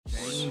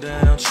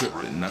down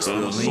tripping. I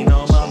still lean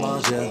on my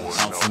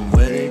Margiela. I'm from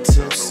where they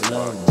tip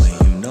slow.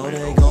 When you know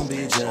they gon'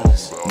 be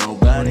jealous.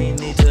 Nobody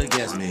need to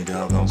guess me,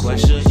 dog. I'm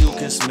quite sure you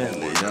can smell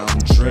it. I'm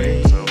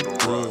Dre,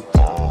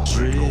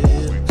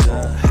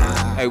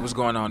 Hey, what's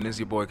going on? This is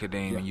your boy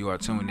Kadeem, and you are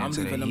tuned in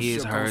to the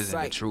His, Hers,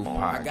 and the Truth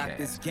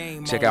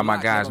podcast. Check out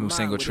my guy's new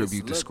single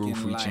tribute to Screw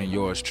featuring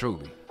yours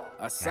truly.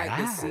 A sight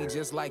to see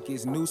just like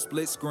his new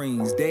split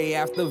screens. Day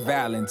after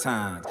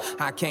Valentine's,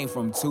 I came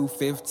from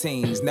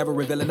 215s, never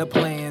revealing the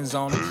plans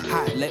on them.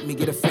 Hot, let me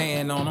get a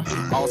fan on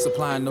them. All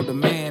supply, no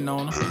demand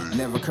on them.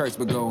 Never curse,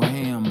 but go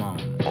ham on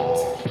them.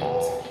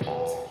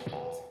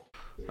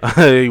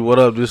 Hey, what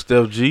up? This is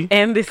Steph G.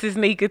 And this is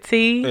Nika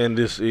T. And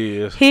this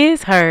is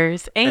His,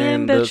 Hers,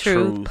 and the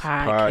Truth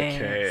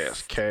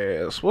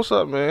podcast. What's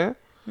up, man?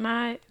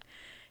 Not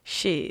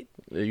shit.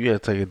 Yeah, you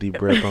had to take a deep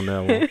breath on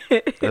that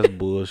one. That's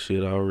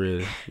bullshit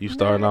already. You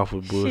starting off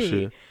with bullshit.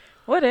 Shit.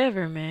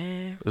 Whatever,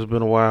 man. It's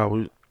been a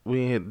while.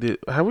 We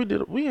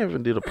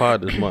haven't did a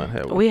pod this month,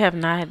 have we? We have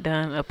not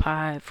done a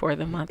pod for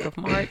the month of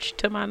March,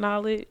 to my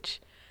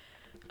knowledge.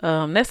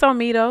 That's on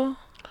me though.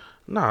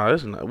 Nah,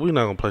 it's not. We're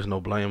not gonna place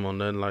no blame on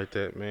nothing like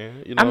that,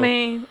 man. You know, I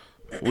mean,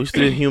 we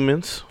still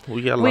humans.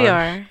 We got we life.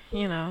 are.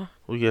 You know,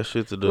 we got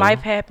shit to do. Life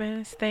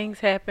happens,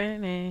 things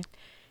happen, and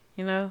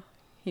you know,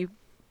 you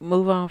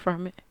move on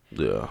from it.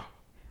 Yeah.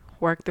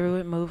 Work through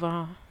it, move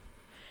on,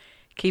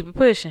 keep it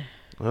pushing.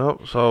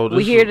 Yep. So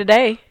we here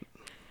today.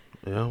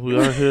 Yeah, we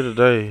are here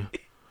today.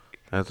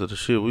 After the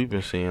shit we've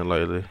been seeing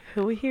lately.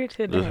 We here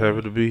today. Just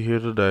happy to be here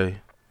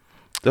today.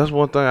 That's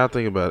one thing I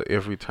think about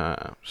every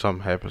time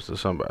something happens to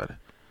somebody.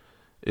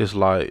 It's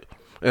like,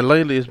 and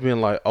lately it's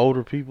been like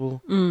older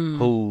people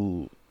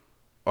who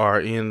are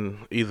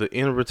either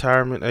in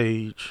retirement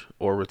age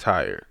or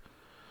retired.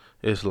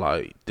 It's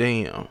like,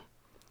 damn,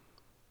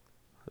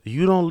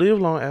 you don't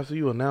live long after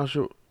you announce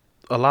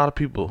a lot of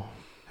people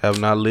have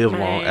not lived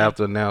long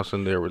after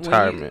announcing their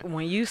retirement.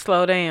 When you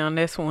slow down,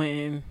 that's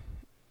when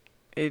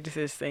it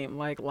just seems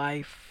like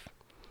life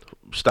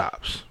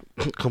stops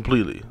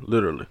completely,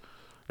 literally.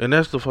 And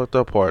that's the fucked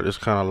up part. It's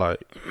kind of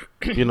like,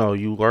 you know,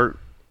 you work.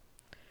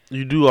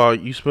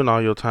 You spend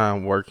all your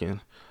time working,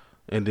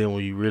 and then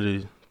when you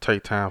really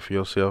take time for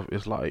yourself,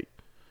 it's like,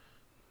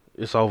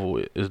 it's over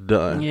with. It's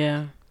done.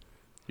 Yeah.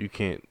 You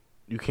can't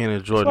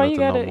enjoy nothing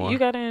no more. You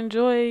gotta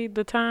enjoy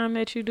the time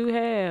that you do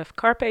have.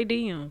 Carpe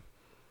diem.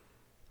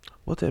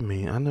 What that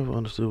mean? I never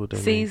understood what that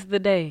mean. Seize the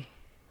day.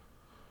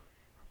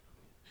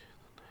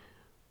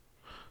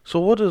 So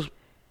what is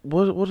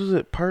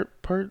it? Per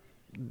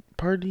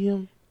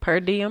diem? Per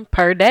diem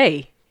per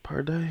day.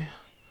 Per day.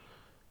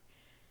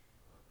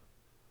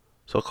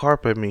 So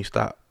carpe means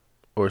stop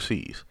or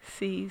seize.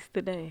 Seize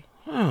the day.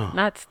 Huh.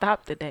 Not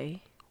stop the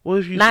day.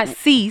 What if you not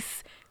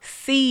cease?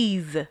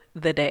 Seize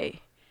the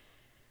day.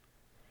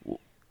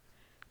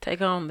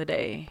 Take on the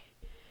day.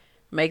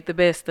 Make the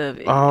best of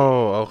it.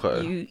 Oh,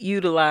 okay. You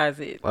utilize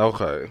it.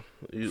 Okay.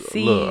 Seize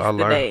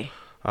the day.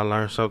 I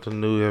learn something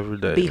new every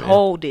day.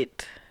 Behold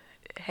it.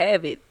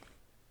 Have it.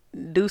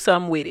 Do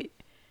something with it.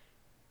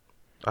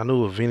 I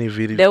knew what Vini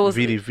Vici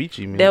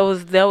meant.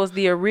 That was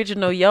the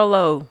original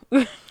YOLO.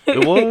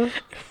 It was?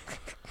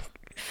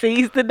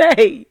 Seize the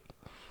day.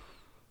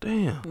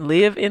 Damn.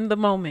 Live in the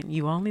moment.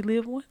 You only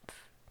live once.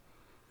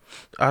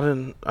 I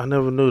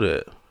never knew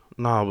that.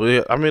 Nah, but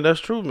yeah, I mean that's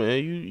true,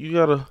 man. You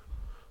gotta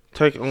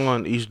take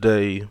on each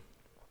day.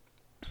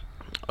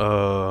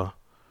 I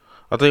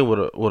think with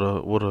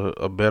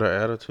a better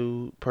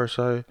attitude per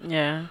se.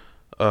 Yeah.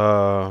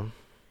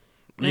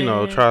 You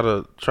know, try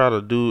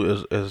to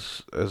do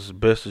as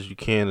best as you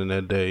can in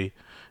that day,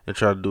 and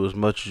try to do as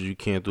much as you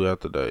can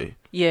throughout the day.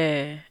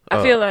 Yeah,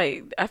 I feel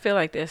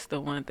like that's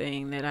the one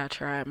thing that I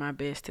tried my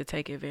best to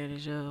take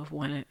advantage of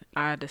when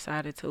I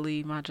decided to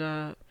leave my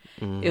job.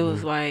 Mm-hmm. It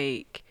was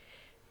like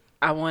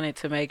I wanted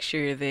to make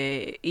sure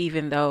that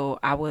even though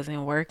I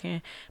wasn't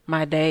working,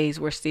 my days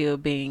were still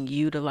being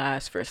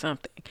utilized for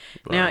something.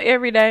 Right. Now,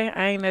 every day,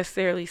 I ain't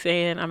necessarily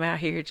saying I'm out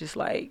here just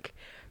like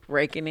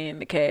raking in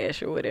the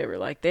cash or whatever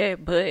like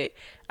that, but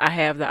I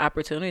have the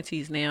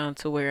opportunities now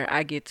to where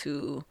I get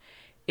to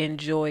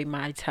enjoy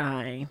my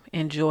time,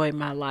 enjoy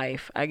my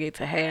life. I get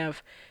to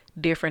have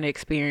different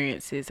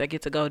experiences. I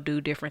get to go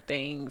do different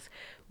things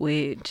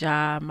with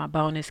job, my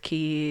bonus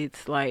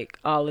kids, like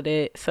all of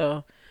that.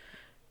 So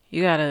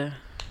you gotta,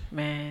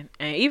 man,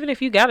 and even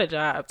if you got a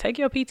job, take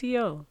your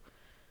PTO.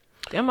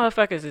 Them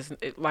motherfuckers is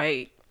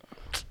like,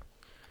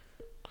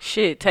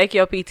 shit, take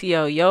your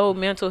PTO. Your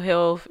mental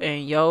health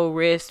and your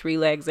rest,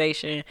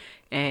 relaxation,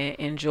 and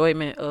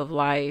enjoyment of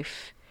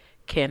life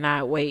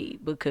cannot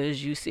wait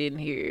because you sitting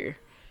here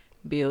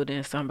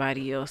building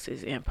somebody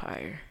else's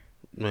empire.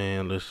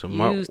 Man, listen,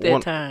 use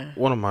that time.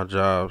 One of my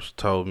jobs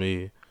told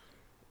me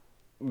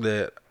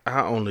that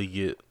I only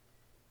get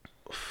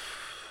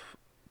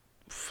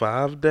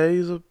 5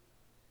 days of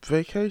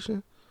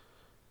vacation.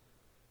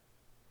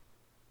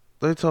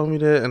 They told me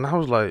that, and I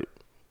was like,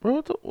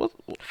 bro, what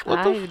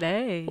 5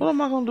 days? What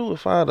am I gonna do with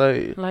 5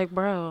 days? Like,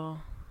 bro,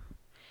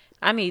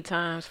 I need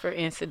times for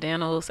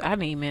incidentals. I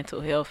need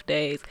mental health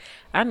days.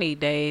 I need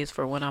days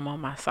for when I'm on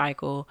my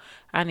cycle.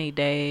 I need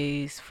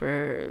days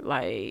for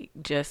like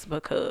just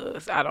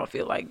because I don't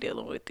feel like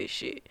dealing with this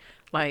shit.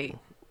 Like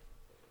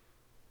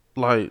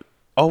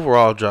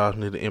overall jobs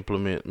need to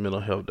implement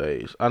mental health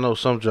days. I know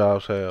some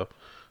jobs have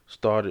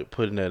started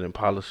putting that in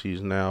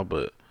policies now,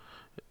 but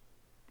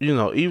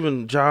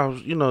even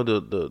jobs,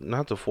 the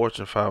not the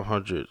Fortune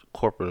 500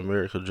 corporate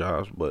America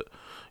jobs, but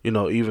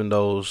even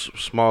those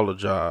smaller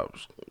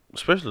jobs,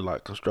 especially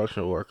like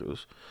construction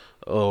workers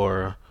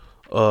or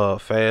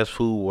fast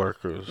food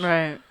workers,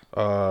 right.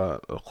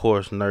 Of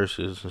course,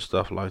 nurses and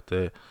stuff like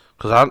that.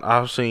 Because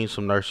I've seen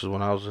some nurses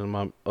when I was in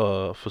my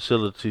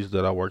facilities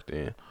that I worked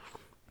in.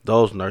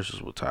 Those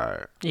nurses were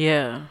tired.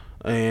 Yeah.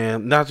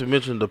 And not to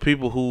mention the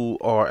people who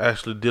are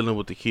actually dealing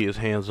with the kids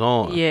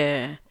hands-on.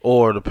 Yeah.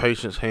 Or the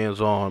patients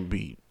hands-on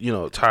be,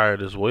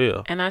 tired as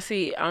well. And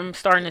I'm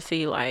starting to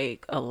see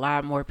like a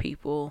lot more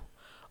people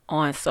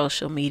on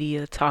social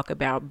media talk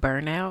about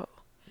burnout.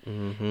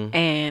 Mm-hmm.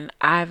 And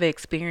I've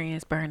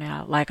experienced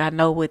burnout. Like, I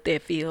know what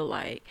that feel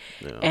like.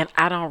 Yeah. And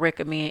I don't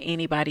recommend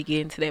anybody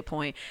getting to that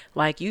point.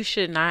 Like, you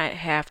should not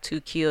have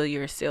to kill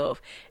yourself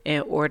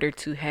in order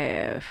to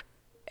have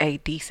a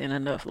decent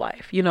enough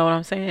life. You know what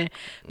I'm saying?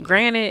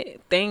 Granted,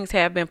 things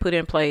have been put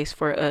in place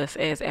for us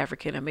as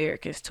African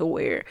Americans to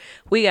where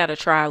we got to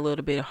try a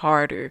little bit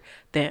harder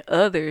than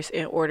others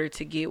in order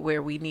to get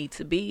where we need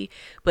to be.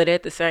 But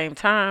at the same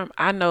time,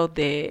 I know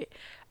that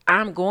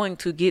I'm going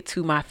to get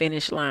to my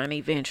finish line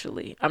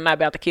eventually. I'm not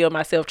about to kill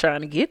myself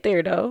trying to get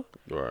there though.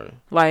 Right.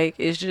 Like,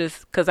 it's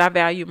just because I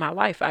value my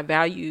life. I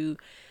value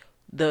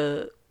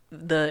the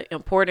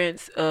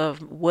importance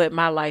of what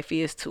my life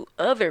is to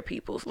other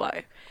people's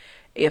life.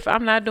 If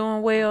I'm not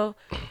doing well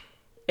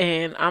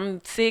and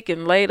I'm sick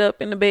and laid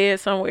up in the bed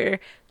somewhere,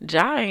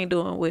 Ja ain't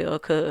doing well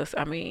because,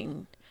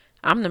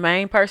 I'm the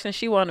main person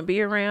she want to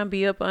be around,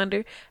 be up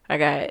under. I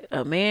got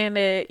a man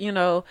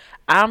that,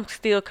 I'm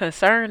still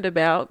concerned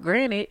about.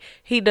 Granted,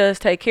 he does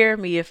take care of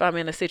me if I'm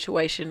in a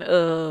situation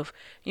of,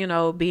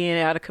 being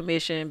out of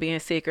commission, being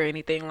sick or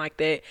anything like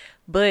that.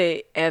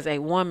 But as a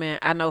woman,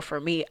 I know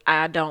for me,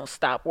 I don't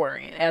stop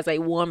worrying. As a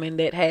woman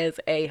that has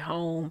a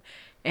home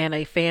and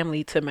a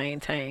family to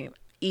maintain,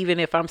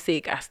 even if I'm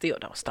sick, I still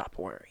don't stop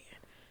worrying.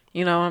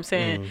 You know what I'm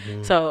saying?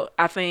 Mm-hmm. So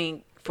I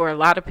think for a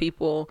lot of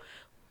people,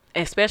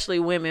 especially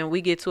women,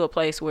 we get to a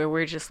place where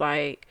we're just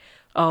like,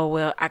 oh,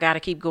 well, I got to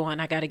keep going.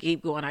 I got to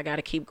keep going. I got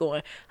to keep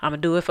going. I'm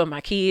going to do it for my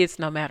kids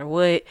no matter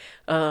what.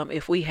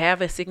 If we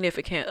have a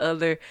significant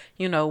other,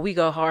 we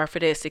go hard for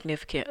that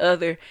significant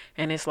other.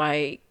 And it's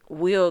like,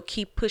 we'll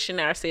keep pushing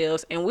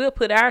ourselves and we'll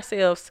put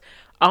ourselves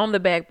on the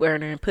back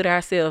burner and put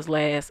ourselves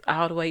last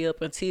all the way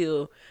up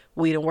until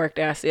we done worked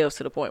ourselves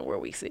to the point where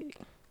we sick.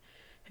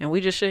 And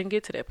we just shouldn't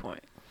get to that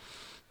point.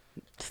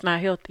 It's not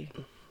healthy.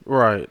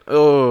 Right.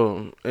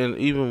 And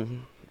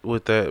even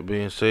with that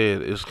being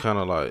said, it's kind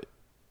of like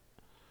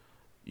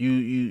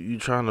you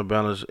trying to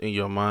balance in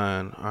your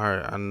mind. All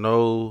right, I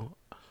know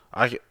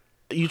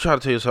you try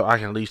to tell yourself I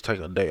can at least take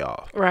a day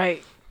off.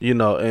 Right.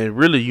 And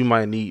really you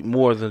might need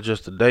more than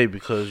just a day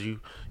because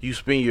you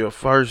spend your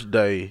first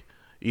day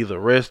either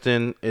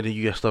resting and then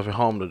you got stuff at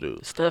home to do.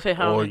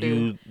 Or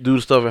you do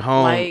the stuff at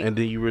home and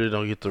then you really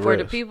don't get to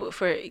rest.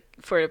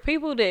 For the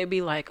people that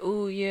be like,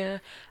 oh yeah,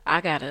 I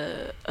got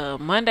a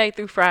Monday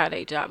through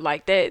Friday job.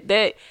 Like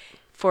that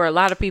for a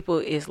lot of people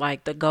is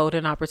like the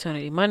golden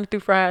opportunity. Monday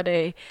through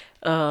Friday.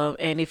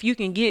 And if you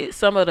can get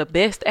some of the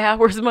best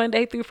hours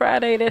Monday through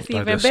Friday, that's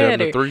like even better. 7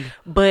 to 3.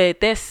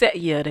 But that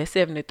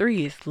 7 to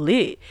 3 is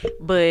lit.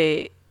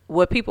 But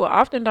what people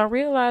often don't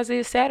realize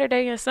is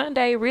Saturday and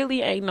Sunday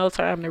really ain't no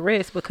time to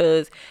rest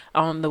because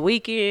on the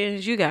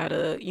weekends you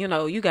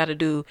gotta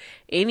do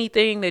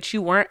anything that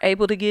you weren't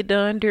able to get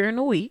done during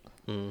the week.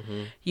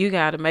 Mm-hmm. You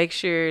gotta make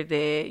sure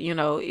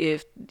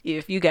that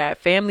if you got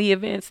family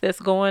events that's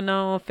going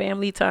on,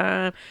 family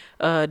time,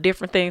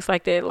 different things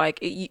like that.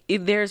 Like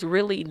there's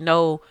really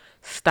no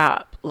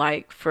stop.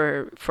 Like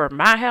for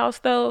my house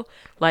though,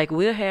 like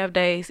we'll have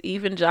days,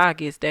 even Ja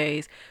gets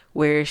days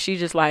where she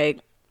just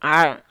like,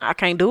 I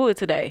can't do it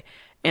today.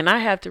 And I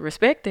have to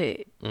respect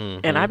it. Mm-hmm.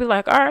 And I be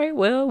like, all right,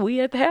 well, we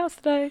at the house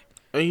today.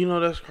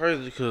 And that's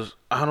crazy because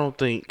I don't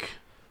think,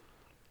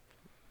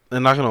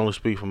 and I can only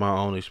speak from my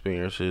own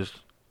experiences,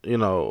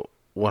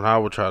 when I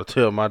would try to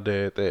tell my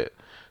dad that,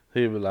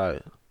 he'd be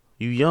like,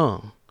 you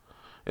young.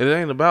 And it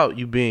ain't about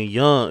you being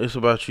young. It's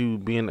about you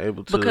being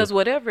able to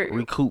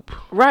recoup.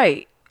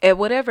 Right. At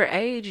whatever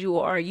age you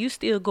are, you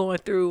still going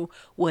through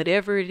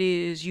whatever it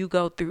is you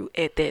go through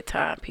at that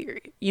time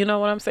period. You know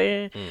what I'm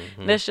saying?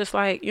 Mm-hmm. That's just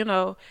like,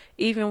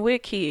 even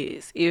with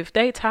kids, if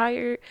they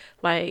tired,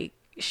 like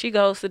she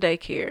goes to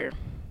daycare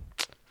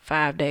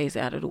 5 days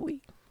out of the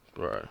week.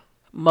 Right.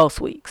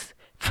 Most weeks.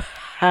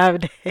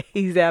 5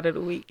 days out of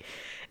the week.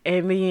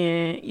 And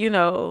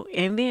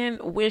then,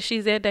 when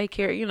she's at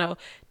daycare,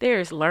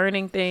 there's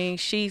learning things.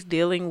 She's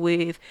dealing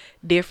with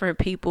different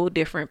people,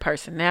 different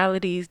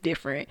personalities,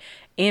 different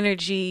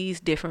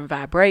energies, different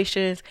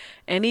vibrations.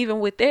 And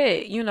even with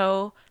that,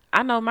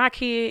 I know my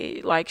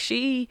kid, like,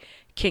 she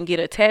can get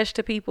attached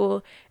to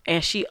people,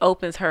 and she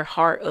opens her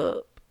heart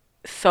up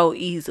so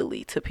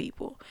easily to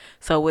people.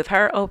 So with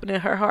her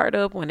opening her heart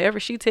up, whenever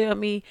she tell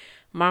me,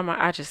 Mama,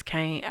 I just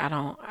can't,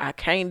 I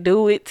can't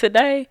do it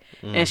today.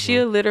 And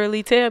she'll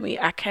literally tell me,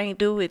 I can't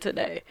do it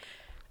today.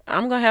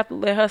 I'm going to have to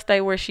let her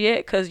stay where she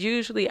at, because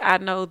usually I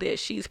know that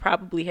she's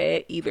probably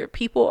had either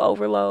people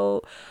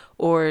overload,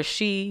 or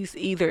she's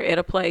either at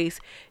a place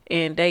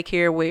in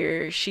daycare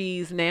where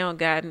she's now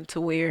gotten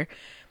to where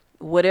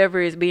whatever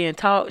is being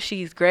taught,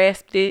 she's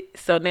grasped it.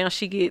 So now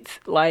she gets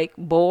like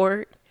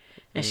bored,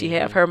 and she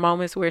have her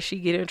moments where she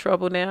get in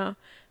trouble now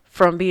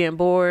from being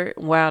bored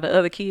while the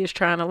other kids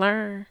trying to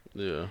learn.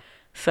 Yeah.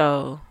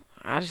 So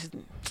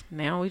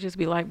now we just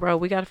be like, bro,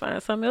 we got to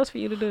find something else for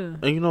you to do.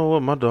 And you know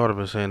what? My daughter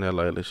been saying that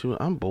lately.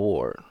 I'm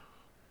bored.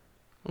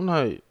 I'm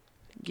like,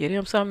 get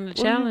him something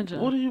to challenge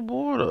him. What are you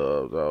bored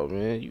of, though,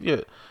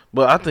 man?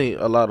 But I think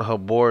a lot of her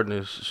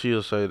boredness,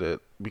 she'll say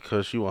that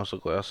because she wants to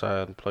go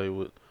outside and play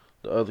with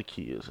the other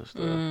kids and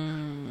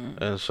stuff.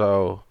 And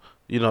so,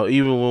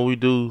 even when we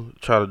do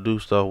try to do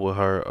stuff with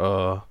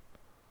her,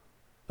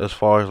 as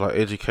far as like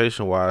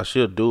education wise,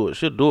 she'll do it.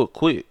 She'll do it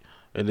quick,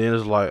 and then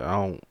it's like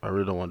I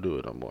really don't want to do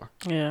it no more.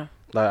 Yeah.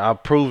 Like,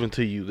 I've proven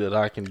to you that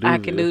I can do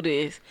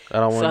this. I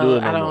don't want to do it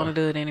no more. I don't want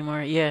to do it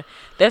anymore. Yeah.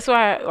 That's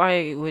why,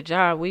 like, with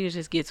Job, we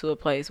just get to a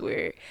place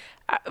where,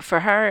 for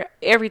her,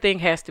 everything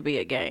has to be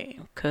a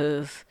game.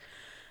 Because,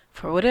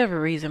 for whatever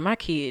reason, my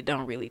kid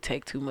don't really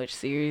take too much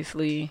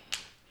seriously.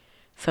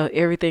 So,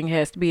 everything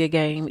has to be a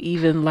game,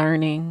 even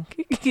learning.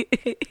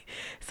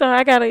 So,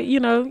 I got to,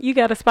 you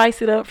got to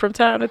spice it up from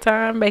time to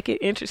time, make it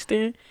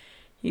interesting.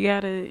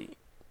 I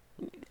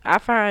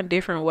find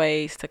different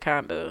ways to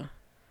kind of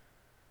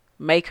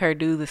make her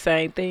do the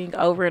same thing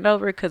over and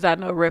over, because I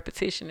know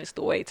repetition is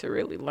the way to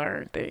really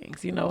learn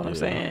things. You know what I'm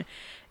saying?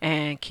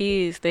 And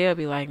kids, they'll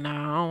be like, nah,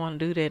 I don't want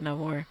to do that no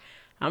more.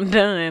 I'm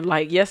done.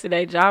 Like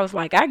yesterday, Josh was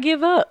like, I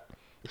give up.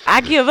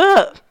 I give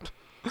up.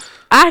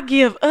 I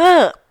give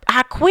up.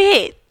 I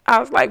quit. I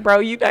was like, bro,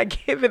 you not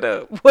giving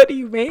up. What do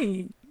you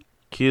mean?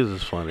 Kids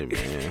is funny,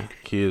 man.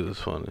 Kids is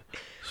funny.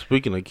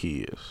 Speaking of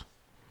kids,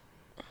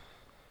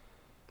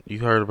 you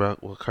heard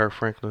about what Kirk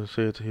Franklin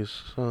said to his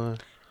son?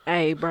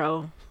 Hey,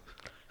 bro.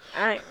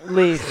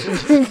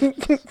 Listen.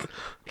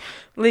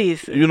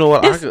 Listen. You know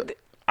what?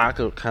 I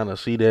could kind of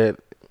see that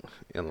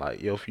in like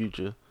your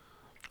future.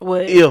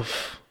 What?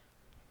 If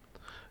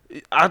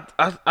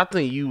I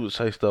think you would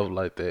say stuff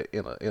like that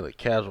in a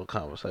casual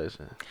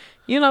conversation.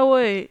 You know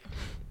what?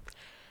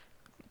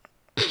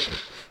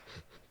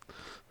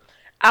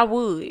 I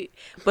would,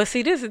 but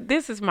see, this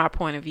is my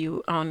point of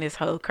view on this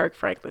whole Kirk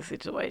Franklin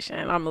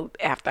situation.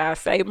 After I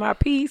say my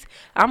piece,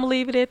 I'm gonna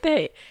leave it at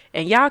that.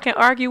 And y'all can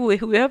argue with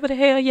whoever the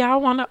hell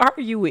y'all want to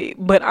argue with,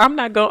 but I'm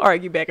not gonna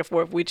argue back and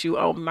forth with you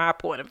on my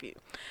point of view.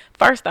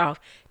 First off,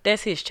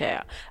 that's his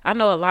child. I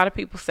know a lot of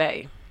people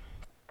say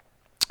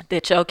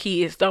that your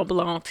kids don't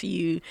belong to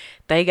you.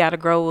 They got to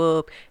grow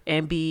up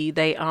and be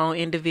their own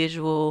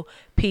individual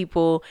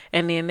people.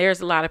 And then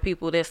there's a lot of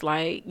people that's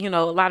like, a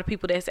lot of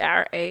people that's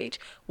our age.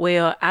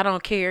 Well, I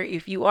don't care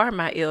if you are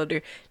my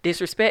elder.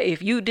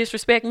 If you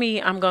disrespect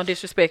me, I'm going to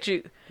disrespect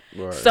you.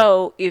 Right.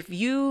 So if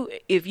you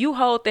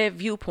hold that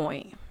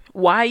viewpoint,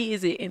 why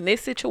is it in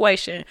this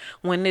situation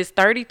when this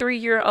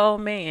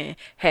 33-year-old man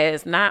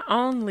has not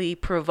only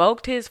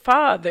provoked his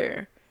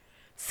father,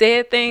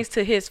 said things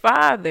to his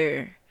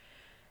father,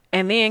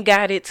 and then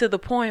got it to the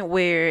point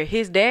where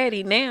his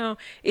daddy now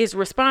is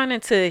responding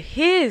to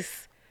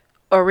his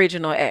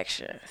original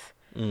actions.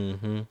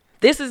 Mm-hmm.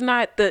 This is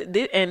not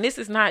this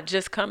is not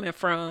just coming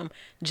from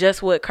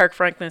just what Kirk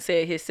Franklin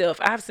said himself.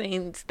 I've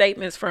seen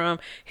statements from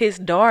his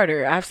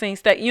daughter. I've seen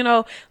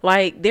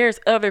there's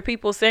other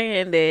people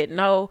saying that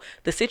no,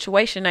 the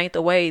situation ain't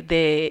the way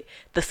that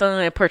the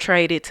son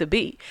portrayed it to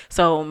be.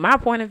 So my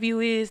point of view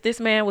is this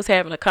man was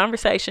having a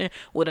conversation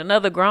with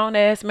another grown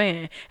ass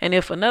man. And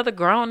if another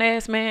grown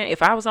ass man,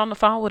 if I was on the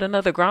phone with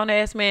another grown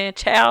ass man,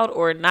 child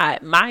or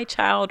not, my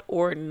child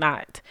or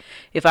not,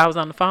 if I was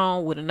on the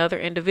phone with another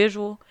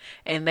individual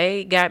and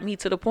they got me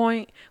to the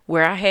point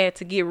where I had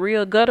to get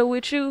real gutter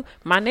with you,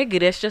 my nigga,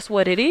 that's just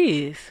what it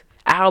is.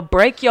 I'll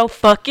break your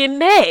fucking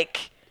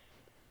neck.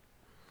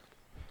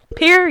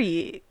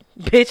 Period.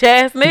 Bitch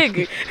ass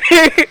nigga.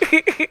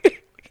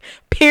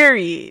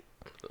 Period.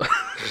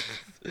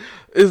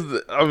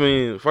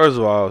 First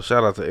of all,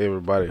 shout out to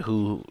everybody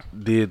who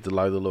did the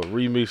little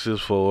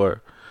remixes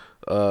for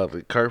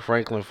the Kirk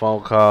Franklin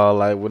phone call.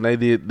 Like when they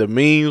did the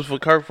memes for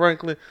Kirk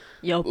Franklin.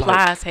 Yo,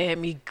 Plies had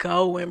me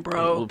going,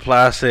 bro.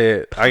 Plies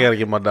said, I gotta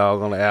get my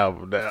dog on the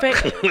album now.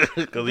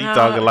 Because he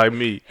talking like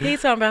me. He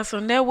talking about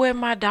that wasn't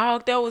my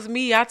dog, that was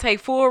me. I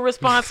take full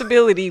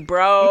responsibility,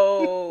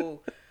 bro.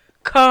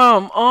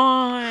 Come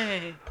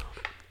on.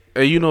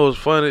 And you know what's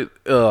funny?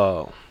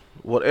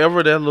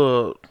 Whatever that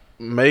little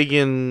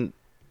Megan,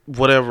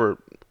 whatever,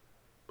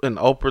 an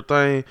Oprah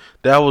thing,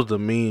 that was the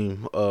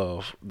meme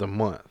of the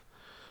month.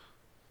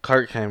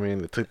 Kirk came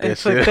in and took that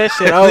shit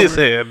over. He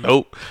said,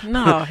 nope.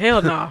 No,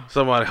 hell no.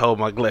 Somebody hold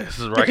my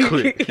glasses right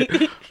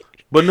quick.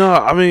 But no,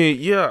 I mean,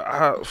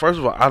 yeah. First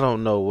of all, I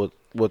don't know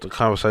what the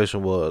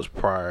conversation was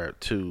prior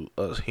to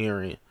us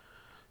hearing,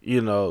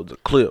 the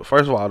clip.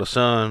 First of all, the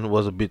son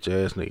was a bitch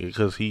ass nigga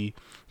because he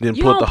didn't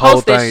put the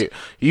whole thing.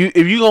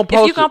 If you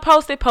gonna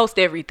post it, post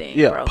everything.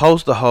 Yeah, bro.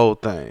 Post the whole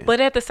thing.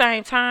 But at the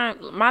same time,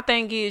 my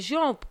thing is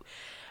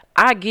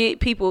I get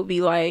people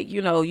be like,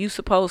 you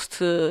supposed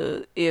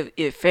to,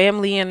 if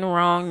family in the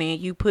wrong, then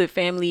you put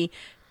family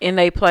in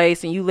their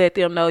place and you let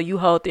them know, you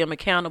hold them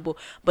accountable.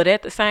 But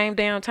at the same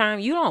damn time,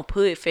 you don't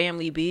put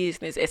family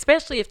business,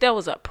 especially if there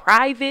was a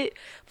private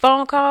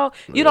phone call,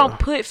 you don't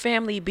put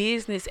family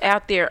business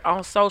out there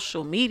on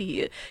social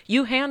media.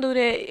 You handle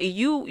that.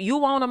 You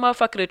want a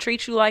motherfucker to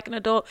treat you like an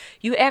adult,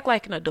 you act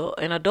like an adult.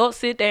 An adult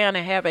sit down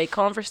and have a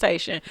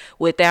conversation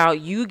without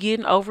you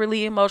getting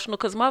overly emotional,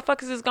 because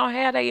motherfuckers is gonna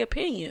have their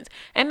opinions.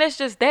 And that's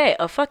just that,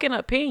 a fucking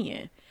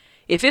opinion.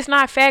 If it's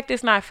not fact,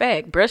 it's not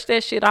fact. Brush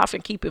that shit off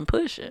and keep it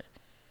pushing.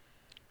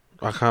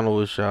 I kind of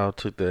wish y'all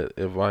took that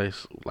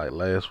advice like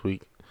last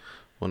week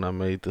when I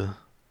made the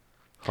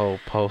whole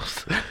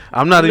post.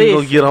 I'm not even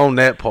going to get on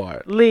that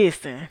part.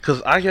 Listen.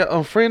 Because I got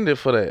unfriended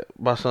for that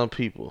by some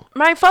people.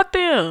 Man, fuck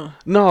them.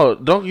 No,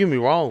 don't get me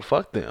wrong.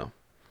 Fuck them.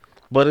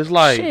 But it's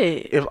like,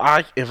 shit.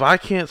 if I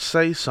can't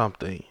say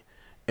something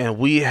and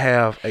we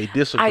have a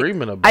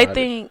disagreement about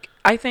it.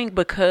 I think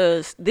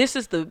because this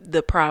is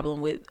the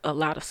problem with a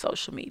lot of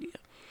social media.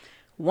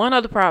 One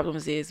of the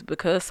problems is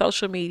because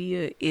social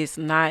media is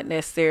not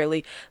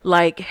necessarily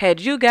like,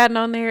 had you gotten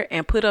on there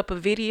and put up a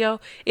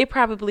video, it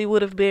probably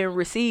would have been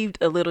received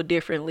a little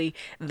differently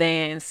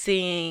than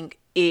seeing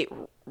it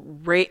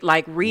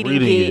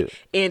reading it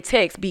in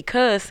text,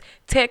 because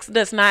text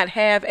does not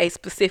have a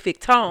specific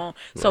tone.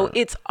 So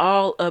it's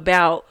all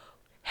about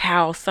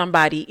how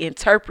somebody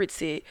interprets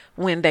it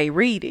when they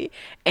read it.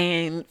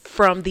 And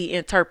from the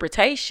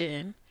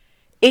interpretation,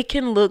 it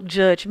can look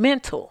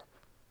judgmental.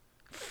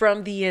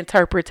 From the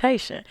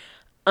interpretation,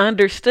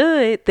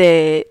 understood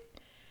that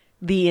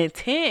the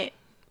intent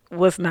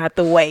was not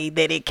the way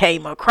that it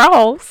came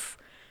across.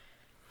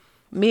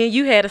 Me and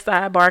you had a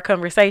sidebar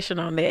conversation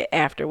on that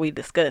after we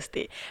discussed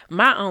it.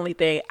 My only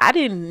thing, I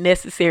didn't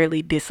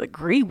necessarily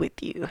disagree with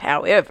you.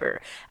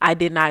 However, I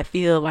did not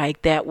feel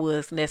like that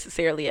was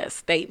necessarily a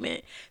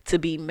statement to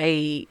be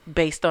made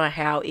based on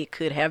how it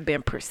could have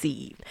been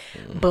perceived.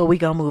 But we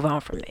gonna move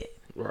on from that.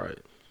 Right.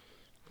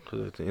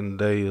 Because at the end of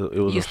the day,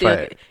 it was a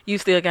fact. You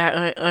still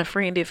got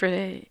unfriended for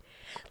that?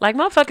 Like,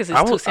 motherfuckers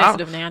is too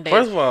sensitive nowadays.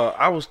 First of all,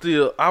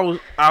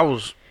 I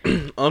was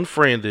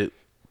unfriended.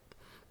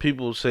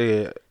 People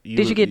said...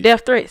 Did you get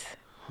death threats?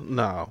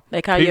 No.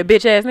 They call you a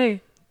bitch ass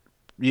nigga?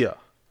 Yeah.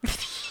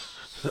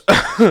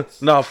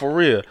 No, for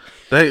real.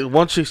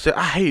 One chick said,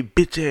 I hate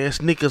bitch ass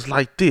niggas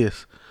like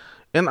this.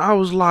 And I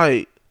was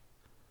like,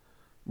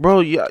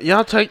 bro,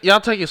 y'all take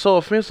it so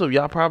offensive.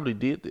 Y'all probably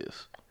did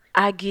this.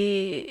 I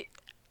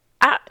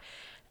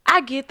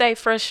get that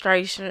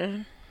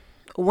frustration.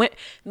 Let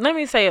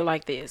me say it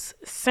like this: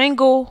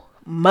 single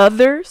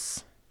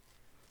mothers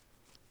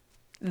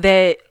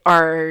that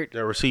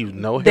receive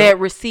no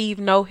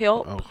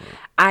help. Okay.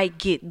 I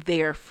get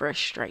their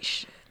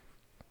frustration.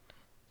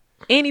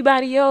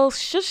 Anybody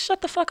else, just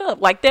shut the fuck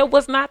up. Like, that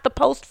was not the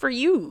post for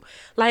you.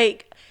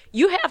 Like,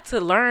 you have to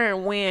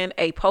learn when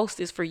a post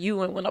is for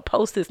you and when a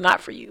post is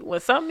not for you. When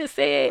something is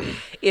said,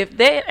 if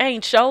that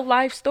ain't your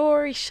life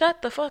story,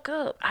 shut the fuck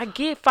up. I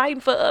get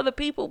fighting for other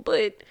people,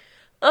 but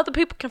other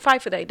people can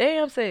fight for their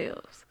damn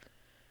selves.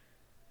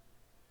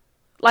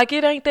 Like,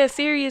 it ain't that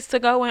serious to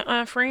go and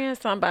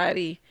unfriend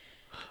somebody.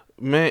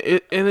 Man,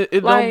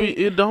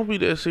 it don't be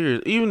that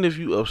serious. Even if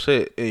you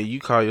upset and you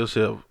call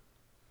yourself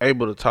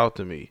able to talk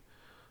to me,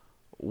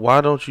 why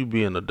don't you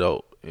be an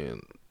adult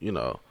and,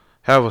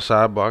 have a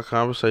sidebar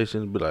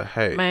conversation and be like,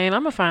 hey. Man,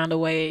 I'm going to find a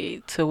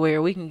way to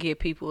where we can get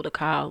people to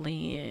call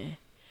in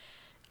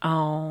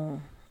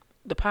on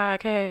the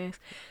podcast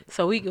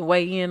so we can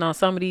weigh in on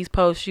some of these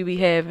posts you be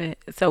having,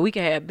 so we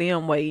can have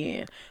them weigh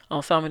in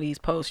on some of these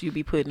posts you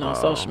be putting on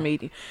social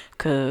media.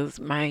 Because,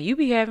 man, you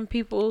be having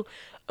people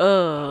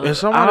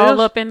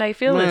all up in their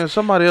feelings. Man,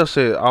 somebody else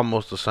said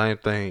almost the same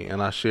thing,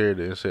 and I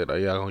shared it and said,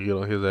 y'all going to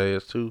get on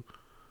his ass too?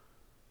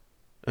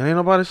 And ain't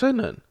nobody say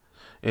nothing.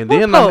 And what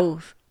then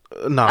post?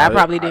 No, I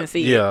probably didn't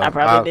see it. I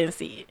probably didn't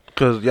see it.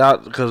 Cause y'all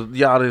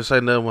didn't say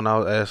nothing when I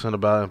was asking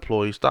about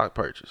employee stock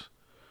purchase.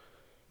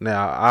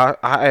 Now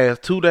I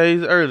asked 2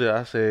 days earlier.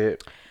 I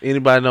said,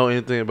 anybody know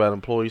anything about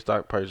employee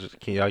stock purchase?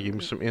 Can y'all give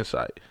me some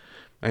insight?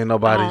 Ain't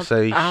nobody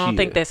say shit. I don't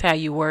think that's how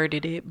you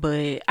worded it,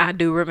 but I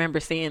do remember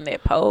seeing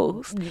that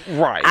post.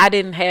 Right. I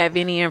didn't have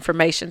any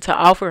information to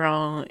offer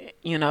on,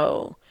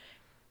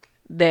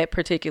 that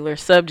particular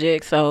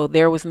subject, so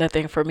there was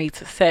nothing for me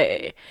to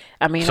say.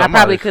 I mean, I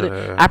probably could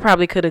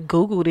have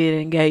Googled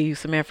it and gave you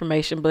some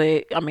information,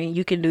 but I mean,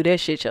 you can do that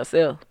shit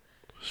yourself.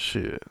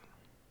 Shit.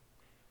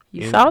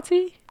 You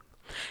salty?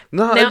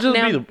 No,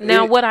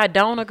 now what I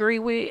don't agree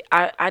with,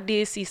 I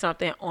did see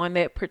something on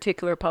that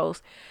particular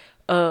post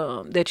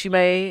that you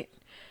made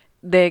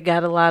that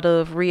got a lot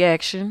of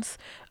reactions.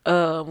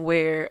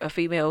 where a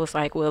female was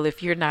like, well,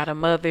 if you're not a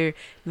mother,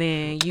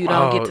 then you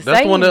don't get to say anything.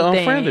 That's the one that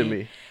unfriended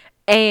me.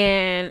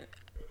 And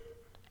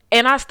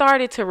I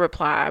started to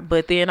reply,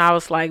 but then I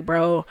was like,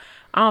 bro,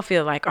 I don't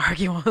feel like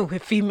arguing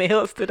with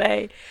females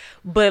today,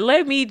 but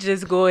let me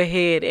just go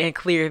ahead and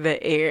clear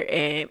the air.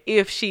 And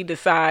if she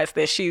decides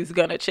that she's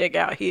going to check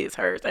out His,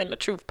 Hers, and the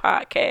Truth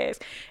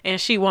podcast, and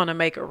she want to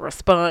make a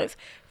response,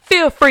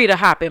 feel free to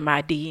hop in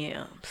my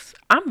DMs.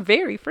 I'm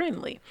very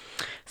friendly.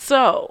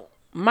 So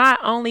my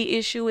only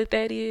issue with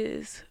that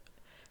is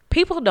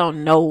people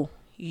don't know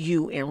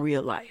you in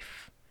real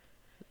life.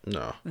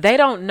 No. They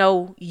don't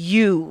know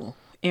you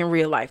in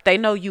real life. They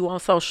know you on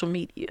social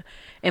media,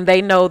 and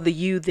they know the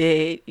you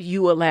that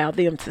you allow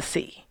them to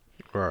see.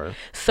 Right.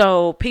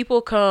 So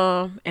people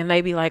come and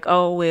they be like,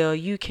 oh, well,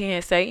 you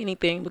can't say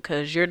anything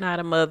because you're not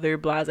a mother,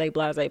 blase,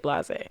 blase,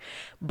 blase.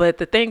 But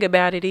the thing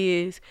about it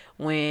is,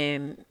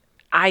 when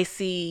I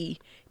see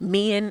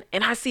men,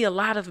 and I see a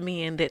lot of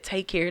men that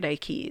take care of their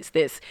kids,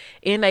 that's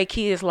in their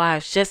kids'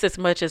 lives just as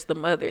much as the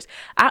mothers.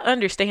 I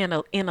understand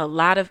in a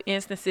lot of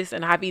instances,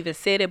 and I've even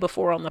said it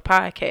before on the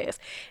podcast,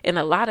 in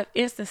a lot of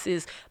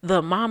instances,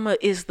 the mama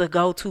is the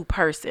go-to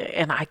person,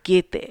 and I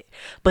get that.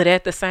 But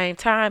at the same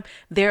time,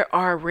 there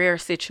are rare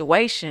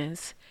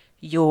situations,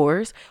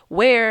 yours,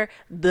 where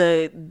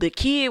the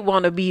kid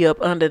want to be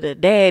up under the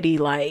daddy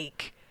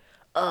like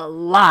a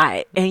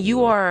lot, and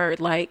you are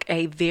like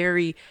a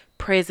very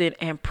present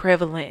and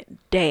prevalent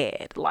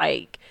dad.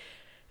 Like,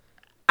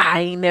 I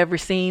ain't never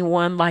seen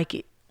one like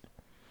it.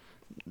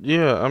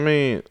 Yeah, I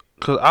mean,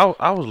 because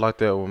I was like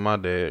that with my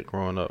dad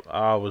growing up.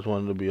 I always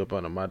wanted to be up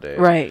under my dad.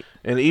 Right.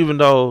 And even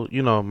though,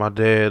 my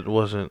dad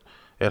wasn't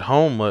at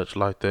home much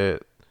like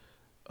that,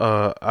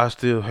 I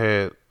still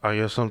had, I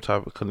guess, some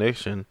type of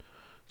connection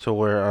to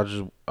where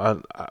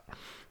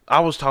I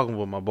was talking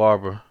with my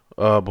barber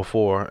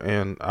before,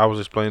 and I was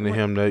explaining to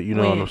him that,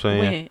 what I'm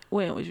saying?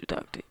 When was you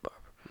talking to your barber?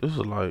 This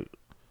was like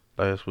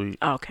last week.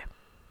 Okay.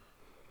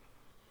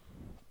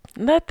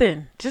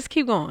 Nothing. Just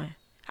keep going.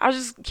 I was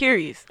just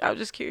curious.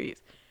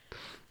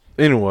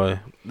 Anyway,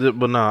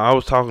 but no, I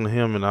was talking to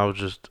him, and I was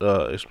just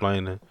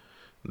explaining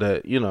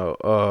that,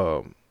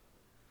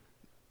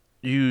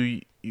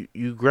 you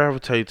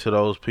gravitate to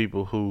those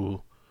people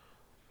who,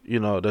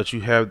 that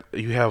you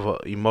have an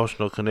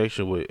emotional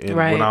connection with. And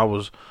right. When I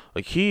was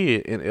a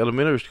kid in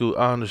elementary school,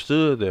 I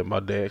understood that my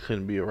dad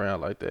couldn't be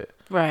around like that.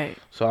 Right.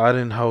 So I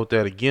didn't hold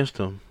that against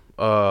him.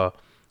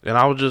 And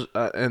I was just,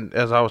 and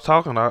as I was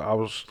talking, I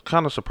was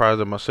kind of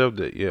surprised at myself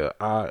that,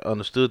 I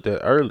understood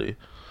that early.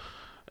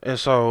 And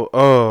so,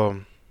 I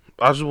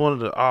always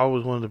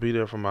wanted to be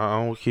there for my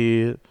own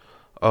kid.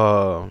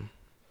 I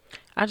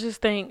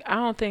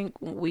don't think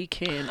we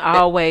can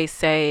always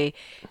say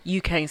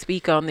you can't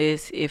speak on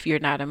this if you're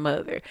not a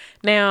mother.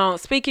 Now,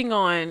 speaking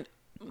on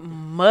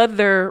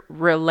mother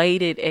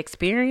related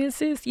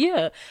experiences,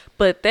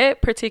 but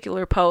that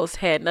particular post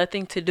had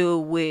nothing to do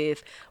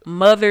with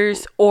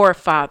mothers or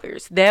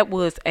fathers. That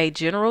was a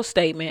general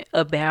statement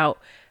about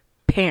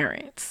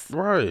parents.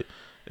 Right.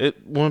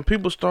 When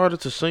people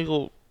started to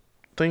single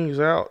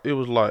things out, it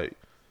was like,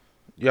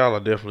 y'all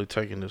are definitely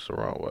taking this the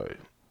wrong way.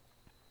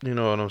 You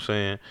know what I'm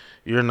saying?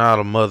 You're not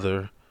a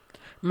mother.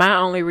 My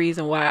only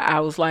reason why I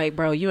was like,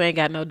 bro, you ain't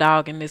got no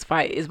dog in this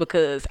fight is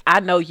because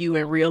I know you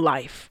in real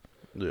life.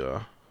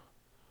 Yeah.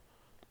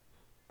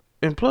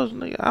 And plus,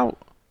 nigga,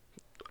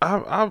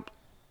 I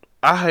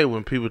hate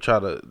when people try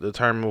to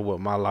determine what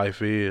my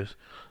life is,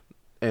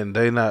 and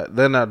they're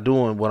not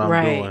doing what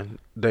I'm doing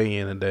day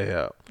in and day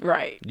out.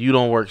 Right. You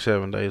don't work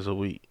 7 days a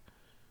week.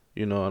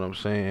 You know what I'm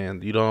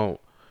saying? You don't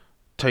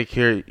take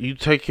care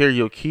of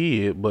your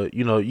kid, but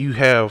you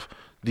have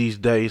these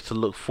days to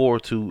look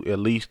forward to, at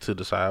least to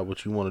decide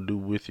what you want to do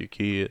with your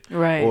kid,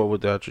 right, or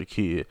without your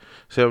kid.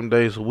 7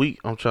 days a week,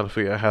 I'm trying to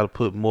figure out how to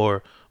put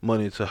more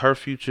money into her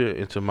future,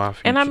 into my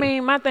future. And I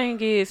mean, my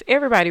thing is,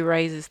 everybody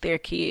raises their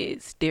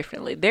kids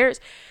differently.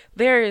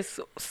 There is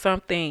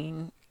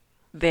something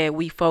that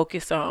we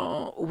focus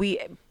on, we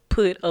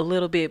put a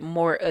little bit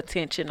more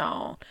attention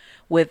on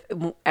with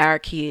our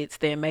kids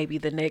than maybe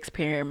the next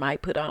parent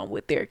might put on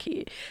with their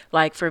kid.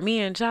 Like for me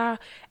and Ja,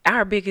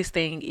 our biggest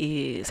thing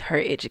is her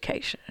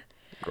education.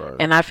 Right.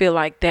 And I feel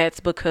like that's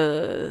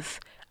because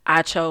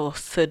I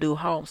chose to do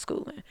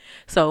homeschooling.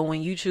 So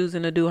when you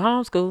choosing to do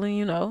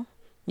homeschooling,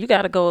 you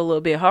got to go a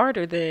little bit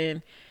harder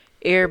than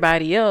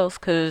everybody else,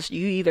 because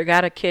you either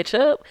got to catch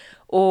up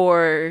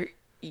or,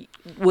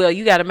 well,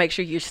 you got to make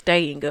sure you're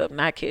staying up,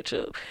 not catch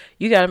up.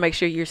 You got to make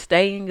sure you're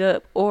staying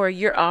up, or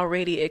you're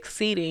already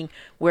exceeding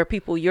where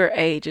people your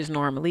age is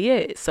normally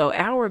at. So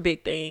our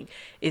big thing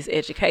is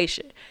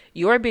education.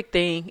 Your big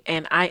thing,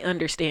 and I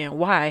understand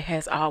why,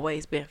 has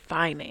always been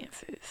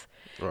finances.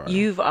 Right.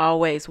 You've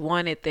always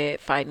wanted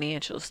that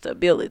financial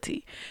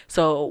stability.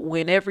 So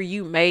whenever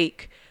you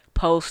make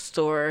posts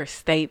or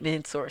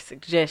statements or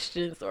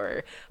suggestions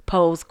or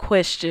pose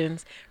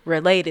questions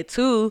related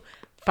to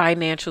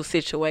financial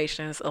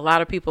situations, a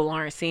lot of people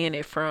aren't seeing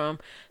it from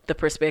the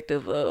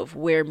perspective of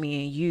where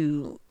me and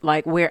you,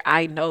 like where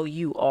I know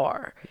you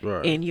are,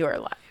 right, in your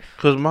life.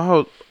 Because my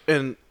whole,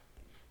 and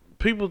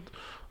people,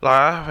 like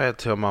I've had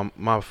to tell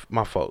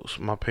my folks,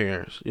 my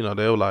parents, they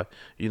were like,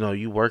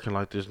 you working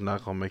like this is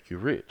not gonna make you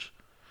rich.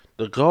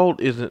 The goal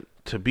isn't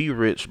to be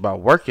rich by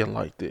working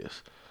like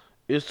this.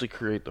 It's to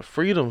create the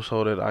freedom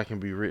so that I can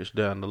be rich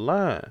down the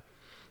line.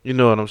 You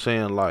know what I'm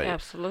saying? Like,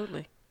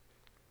 absolutely.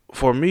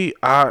 For me,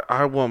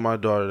 I want my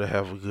daughter to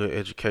have a good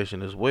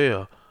education as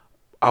well.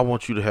 I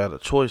want you to have the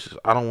choices.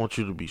 I don't want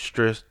you to be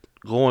stressed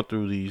going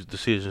through these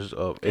decisions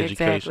of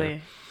education.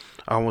 Exactly.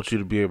 I want you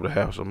to be able to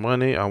have some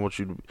money. I want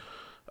you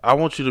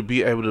to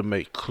be able to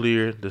make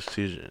clear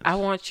decisions. I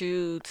want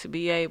you to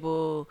be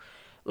able,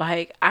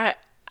 like, I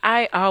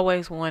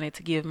always wanted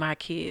to give my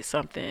kids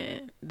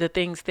something, the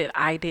things that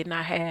I did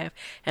not have.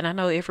 And I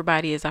know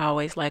everybody is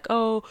always like,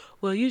 oh,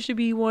 well, you should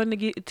be wanting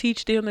to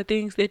teach them the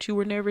things that you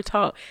were never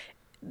taught.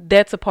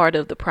 That's a part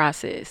of the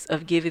process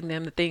of giving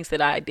them the things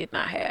that I did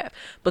not have.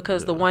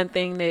 Because the one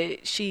thing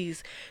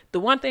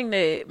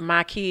that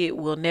my kid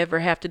will never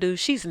have to do,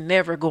 she's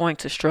never going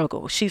to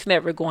struggle. She's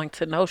never going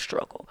to know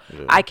struggle.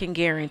 Yeah. I can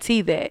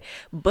guarantee that.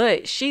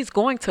 But she's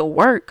going to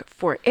work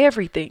for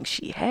everything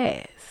she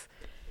has.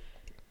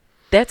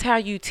 That's how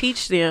you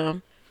teach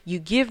them. You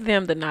give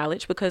them the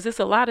knowledge, because it's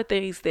a lot of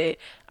things that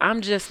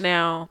I'm just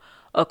now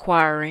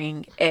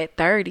acquiring at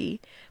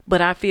 30. But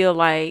I feel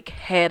like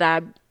had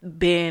I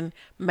been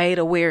made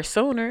aware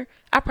sooner,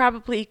 I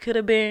probably could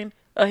have been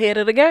ahead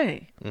of the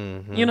game.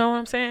 Mm-hmm. You know what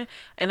I'm saying?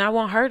 And I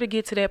want her to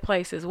get to that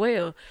place as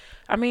well.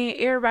 I mean,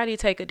 everybody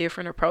take a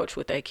different approach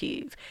with their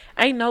kids.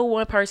 Ain't no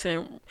one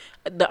person.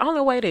 The only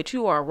way that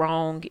you are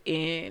wrong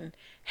in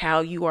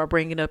how you are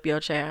bringing up your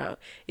child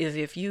is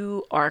if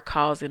you are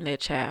causing that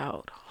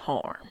child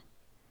harm.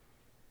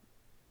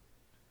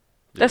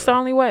 That's the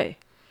only way.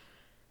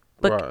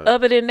 But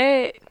other than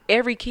that,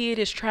 every kid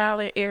is trial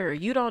and error.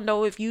 You don't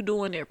know if you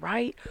doing it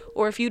right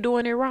or if you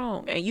doing it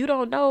wrong. And you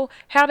don't know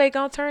how they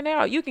going to turn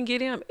out. You can get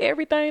them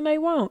everything they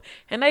want,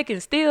 and they can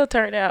still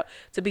turn out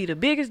to be the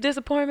biggest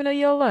disappointment of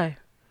your life.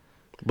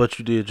 But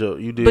you did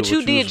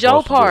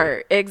your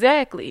part.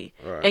 Exactly.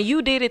 Right. And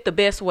you did it the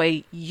best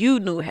way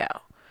you knew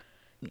how.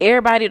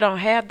 Everybody don't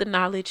have the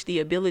knowledge, the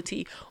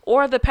ability,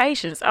 or the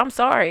patience. I'm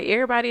sorry.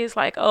 Everybody is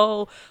like,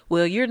 oh,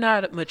 well, you're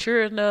not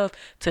mature enough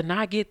to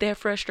not get that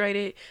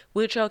frustrated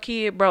with your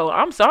kid. Bro,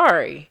 I'm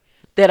sorry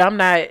that I'm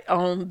not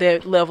on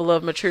that level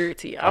of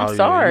maturity. I'm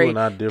sorry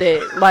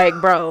that, like,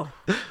 bro.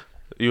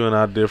 You and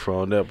I differ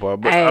on that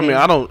part. But, I mean,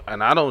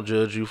 I don't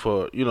judge you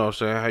for, what I'm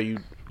saying, how you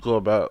go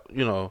about,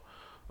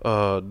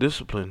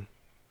 discipline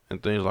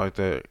and things like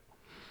that.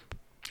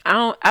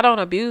 I don't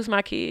abuse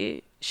my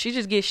kid. She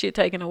just gets shit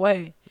taken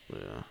away.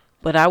 Yeah.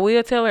 But I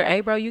will tell her, hey,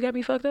 bro, you got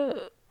me fucked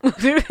up.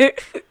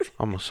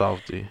 I'm a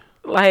softie.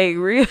 Like,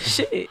 real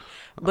shit.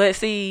 But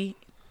see,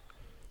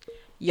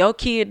 your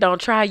kid don't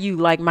try you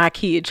like my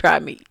kid try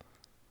me.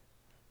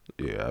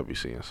 Yeah, I be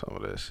seeing some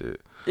of that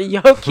shit.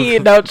 Your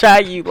kid don't try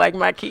you like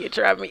my kid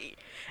try me.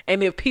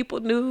 And if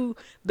people knew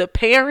the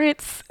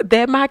parents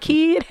that my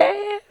kid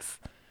has,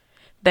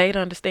 they'd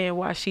understand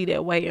why she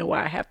that way and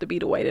why I have to be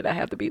the way that I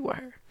have to be with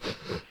her.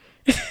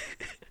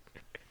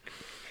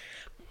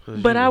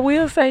 But I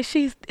will say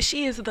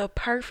she is the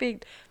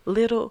perfect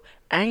little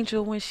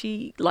angel when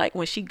she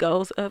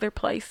goes other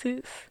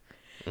places.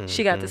 Mm-hmm.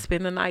 She got to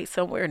spend the night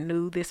somewhere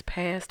new this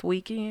past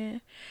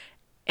weekend,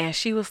 and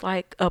she was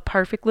like a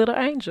perfect little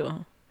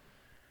angel.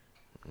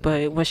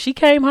 But when she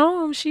came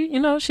home, she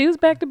was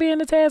back to being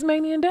the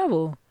Tasmanian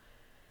devil.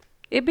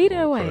 It be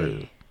that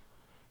way.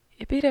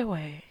 It be that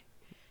way.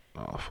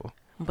 Awful.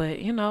 But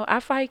I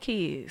fight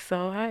kids,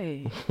 so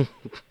hey.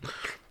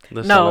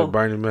 That sound like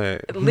Bernie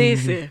Mac.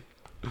 Listen.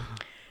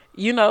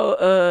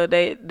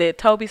 That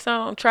Toby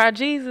song, Try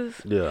Jesus?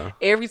 Yeah.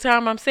 Every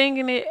time I'm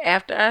singing it,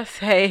 after I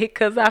say,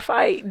 'cause I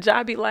fight,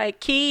 Ja be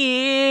like,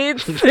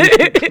 kids.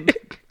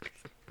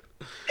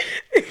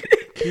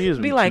 Kids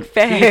be like,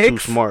 facts. Kids too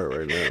smart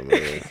right now,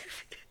 man.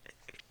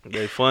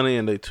 They funny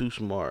and they too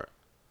smart.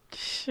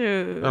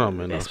 Sure. That don't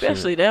mean no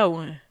especially sense. That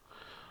one.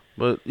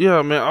 But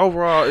yeah, man,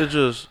 overall, I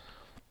just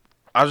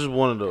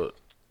wanted to,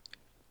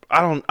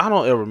 I don't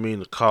ever mean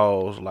to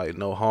cause like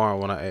no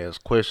harm when I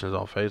ask questions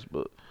on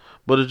Facebook,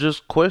 but it's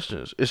just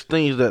questions. It's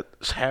things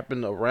that's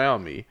happened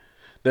around me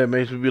that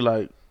makes me be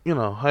like,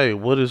 hey,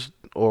 what is,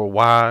 or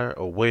why,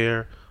 or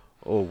where,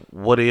 or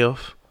what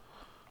if?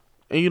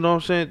 And you know what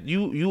I'm saying?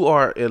 You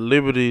are at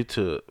liberty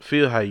to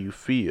feel how you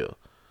feel,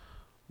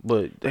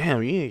 but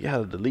damn, you ain't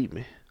gotta delete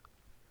me.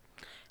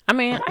 I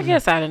mean, I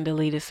guess I done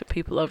deleted some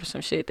people over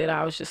some shit that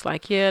I was just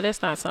like, yeah,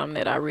 that's not something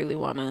that I really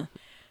want to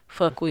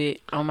fuck with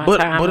on my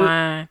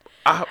timeline.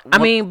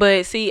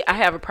 But see, I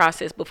have a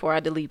process before I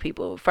delete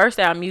people. First,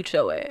 I'll mute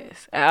your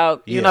ass.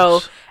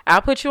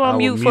 I'll put you on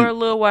mute for a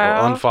little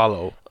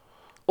while.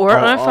 Or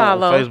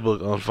unfollow. On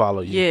Facebook,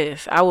 unfollow you.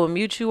 Yes, I will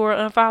mute you or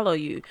unfollow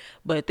you.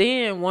 But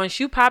then once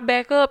you pop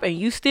back up and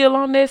you still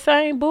on that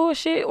same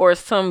bullshit or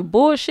some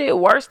bullshit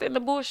worse than the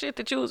bullshit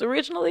that you was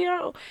originally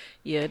on,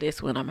 yeah, that's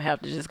when I'm going to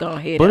have to just go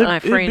ahead and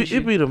unfriend you.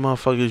 It be the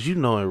motherfuckers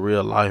in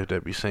real life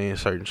that be saying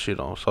certain shit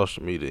on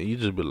social media. And you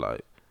just be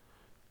like,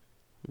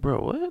 bro,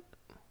 what?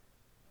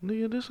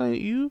 Nigga, this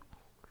ain't you.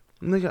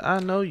 Nigga, I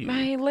know you.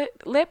 Man,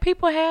 let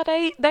people have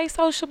they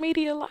social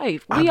media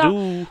life. I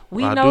do.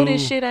 We know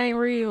this shit ain't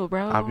real,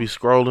 bro. I be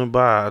scrolling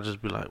by. I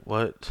just be like,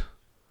 what?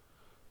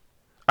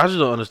 I just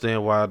don't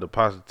understand why the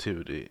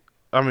positivity.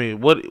 I mean,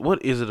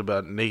 what is it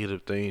about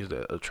negative things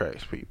that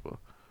attracts people?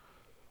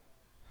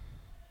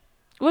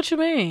 What you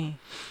mean?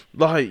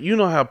 Like, you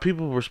know how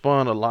people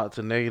respond a lot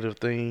to negative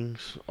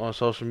things on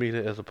social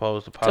media as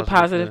opposed to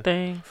positive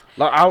things.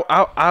 Like,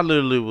 I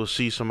literally will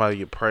see somebody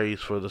get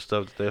praised for the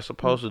stuff that they're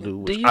supposed to do,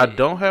 which I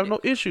don't have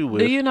no issue with.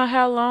 Do you know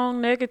how long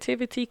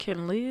negativity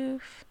can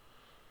live?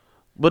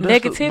 But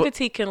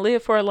negativity can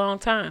live for a long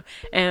time.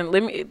 And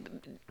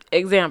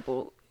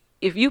example,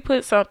 if you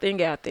put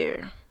something out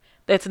there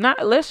that's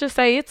not, let's just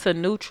say it's a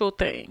neutral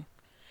thing.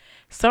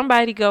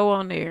 Somebody go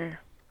on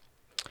there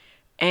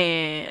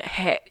and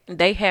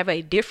they have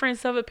a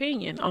difference of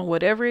opinion on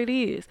whatever it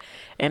is,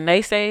 and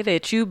they say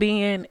that you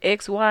being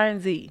X, Y,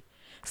 and Z.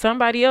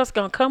 Somebody else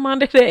gonna come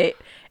under that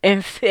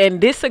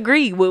and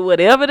disagree with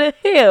whatever the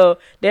hell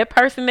that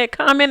person that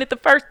commented the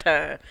first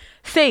time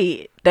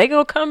said. They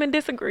gonna come and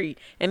disagree,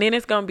 and then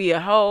it's gonna be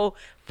a whole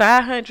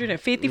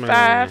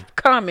 555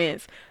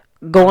 comments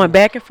going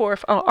back and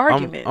forth on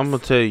arguments. I'm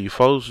gonna tell you,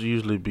 folks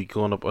usually be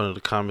going up under the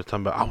comments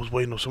talking about, I was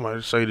waiting on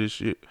somebody to say this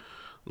shit.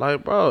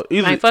 Like, bro,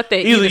 fuck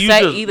that.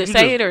 Either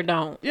say it or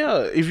don't.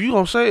 Yeah, if you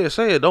gonna say it,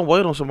 say it. Don't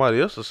wait on somebody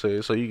else to say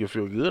it so you can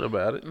feel good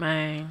about it.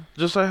 Man,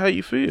 just say how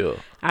you feel.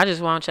 I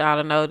just want y'all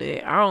to know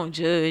that I don't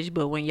judge,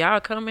 but when y'all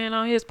come in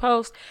on his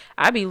post,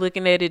 I be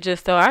looking at it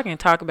just so I can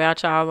talk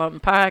about y'all on the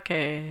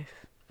podcast.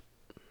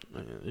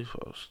 Man, these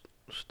folks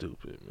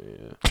stupid,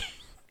 man.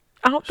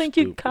 I don't think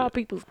you can call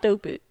people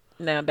stupid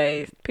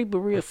nowadays. People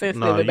real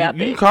sensitive about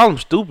that. You can call them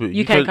stupid.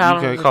 You can't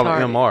call them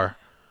MR.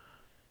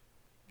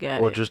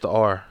 Got or it. Just the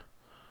R.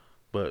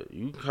 But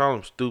you can call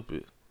them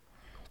stupid.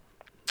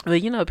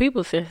 But you know,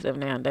 people sensitive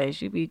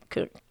nowadays. You be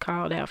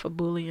called out for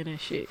bullying and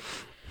shit.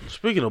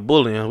 Speaking of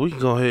bullying, we can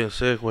go ahead and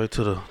segue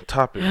to the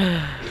topic.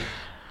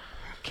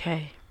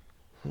 Okay.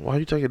 Why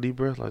you take a deep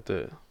breath like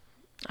that?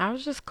 I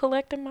was just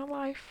collecting my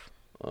life.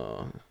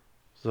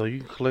 So you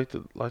can collect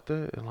it like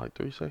that in like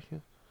 3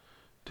 seconds?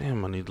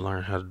 Damn, I need to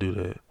learn how to do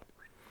that.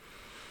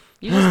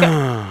 You just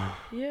got,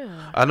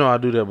 yeah. I know I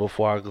do that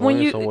before I go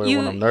somewhere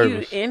when I'm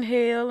nervous. You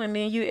inhale and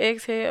then you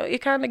exhale. It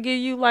kind of give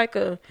you like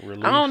a,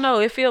 release. I don't know.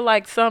 It feel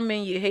like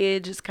something in your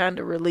head just kind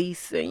of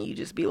release and you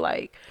just be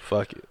like,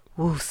 fuck it.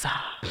 Woosah.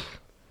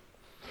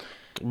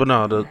 But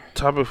no, the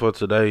topic for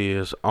today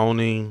is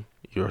owning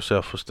your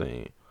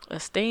self-esteem.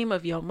 Esteem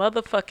of your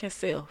motherfucking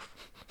self.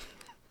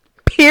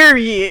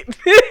 Period.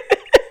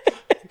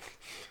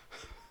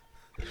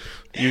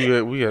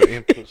 We got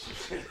inputs.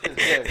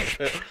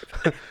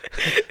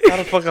 How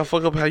the fuck I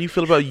fuck up how you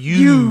feel about you?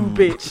 You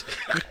bitch.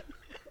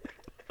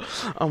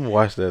 I'm gonna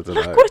watch that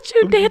tonight. Look what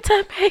you did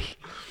to me.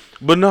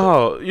 But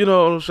no, you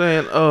know what I'm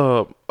saying?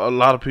 A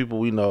lot of people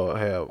we know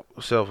have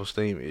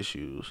self-esteem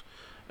issues.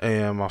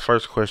 And my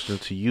first question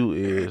to you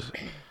is,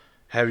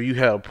 have you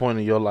had a point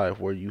in your life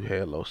where you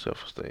had low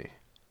self-esteem?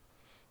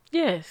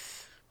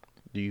 Yes.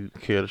 Do you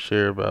care to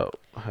share about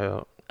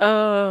how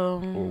or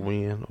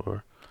when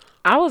or?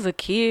 I was a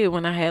kid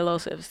when I had low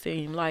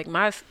self-esteem. Like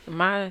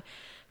my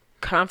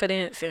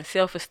confidence and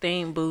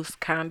self-esteem boost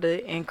kind of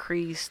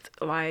increased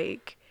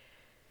like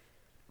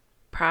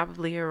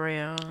probably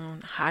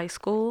around high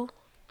school.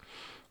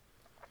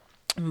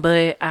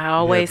 But I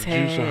always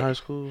had the juice in high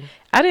school?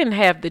 I didn't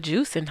have the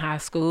juice in high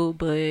school,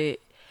 but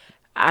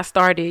I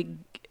started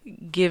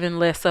giving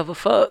less of a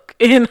fuck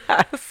in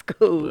high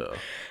school.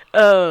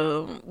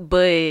 Yeah.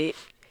 But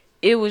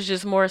it was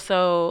just more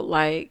so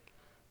like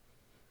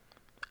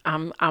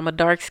I'm a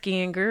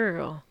dark-skinned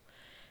girl.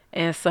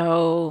 And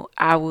so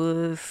I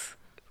was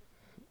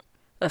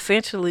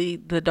essentially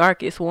the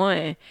darkest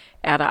one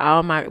out of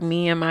all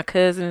me and my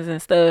cousins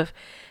and stuff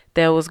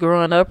that was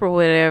growing up or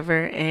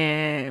whatever.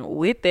 And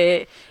with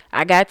that,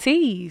 I got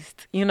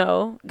teased,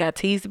 got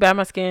teased about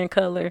my skin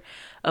color.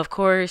 Of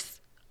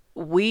course,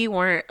 we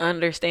weren't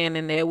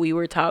understanding that we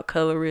were taught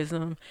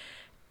colorism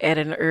at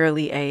an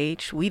early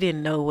age. We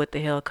didn't know what the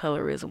hell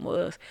colorism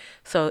was.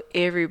 So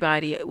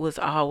everybody was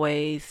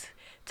always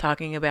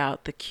talking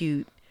about the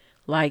cute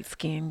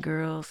light-skinned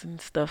girls and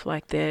stuff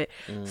like that.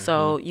 Mm-hmm.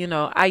 So,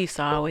 I used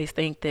to always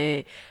think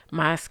that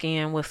my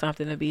skin was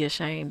something to be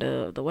ashamed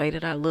of. The way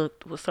that I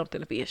looked was something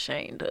to be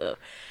ashamed of.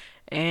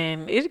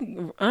 And it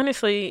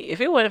honestly,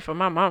 if it wasn't for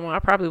my mama, I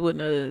probably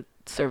wouldn't have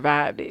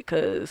survived it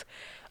because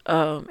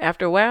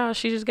after a while,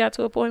 she just got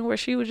to a point where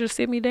she would just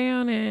sit me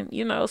down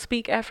and,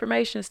 speak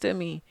affirmations to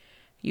me.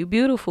 You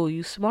beautiful,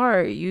 you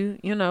smart, your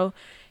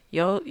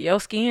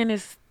skin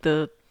is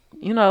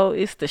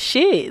it's the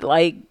shit.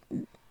 Like,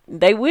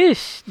 they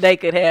wish they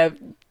could have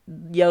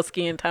your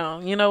skin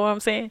tone. You know what I'm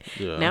saying?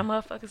 Yeah. Now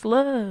motherfuckers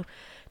love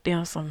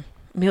them some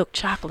milk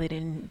chocolate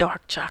and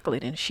dark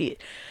chocolate and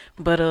shit.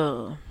 But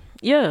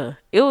yeah,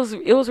 it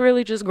was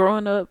really just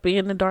growing up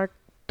being the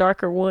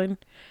darker one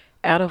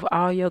out of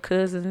all your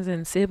cousins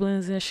and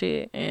siblings and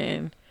shit,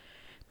 and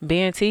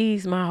being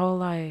teased my whole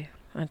life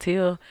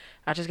until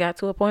I just got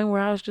to a point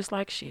where I was just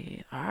like,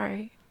 shit, all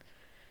right,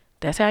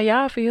 That's how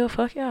y'all feel.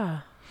 Fuck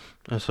y'all.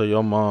 And so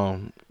your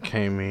mom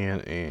came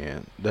in,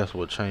 and that's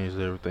what changed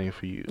everything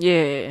for you.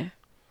 Yeah.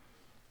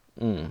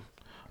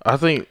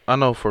 I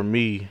know for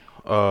me,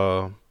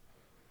 I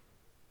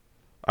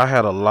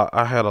had a lot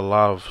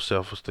of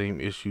self-esteem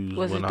issues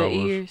Was when it the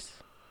ears?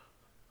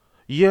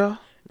 Yeah.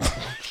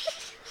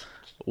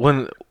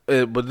 But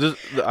this,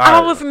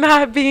 I was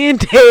not being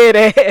dead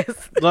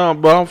ass. No,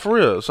 but I'm for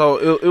real. So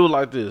it was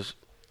like this.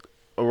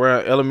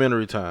 Around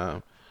elementary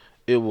time,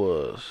 it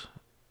was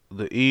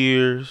the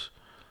ears,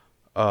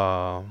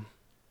 and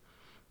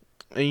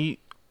I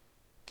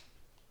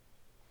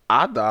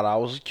thought I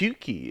was a cute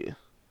kid.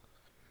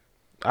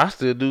 I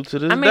still do to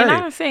this day. I mean,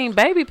 I've seen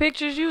baby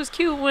pictures. You was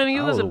cute when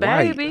you was a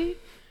baby. White.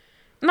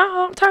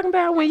 No, I'm talking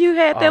about when you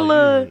had that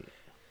little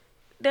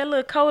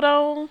coat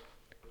on,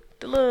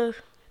 the little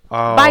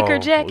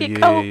biker jacket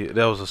coat. Yeah,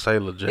 that was a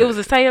sailor jacket. It was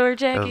a sailor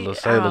jacket. That was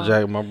a sailor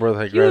jacket. My brother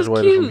had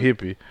graduated from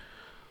hippie.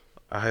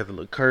 I had the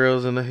little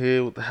curls in the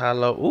head with the high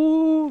low.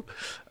 Ooh,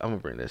 I'm gonna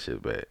bring that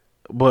shit back.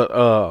 But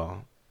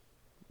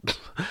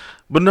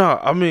but no,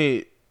 I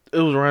mean, it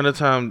was around the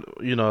time,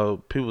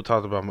 people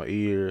talked about my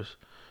ears,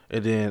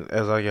 and then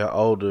as I got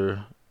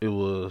older, it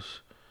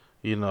was,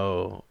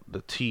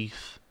 the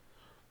teeth.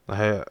 I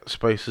had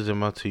spaces in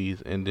my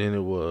teeth, and then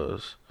it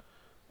was,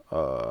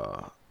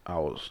 I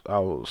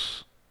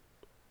was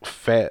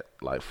fat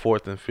like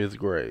 4th and 5th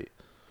grade.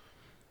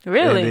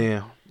 Really?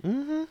 And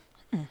then,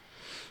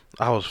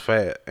 I was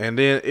fat, and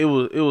then it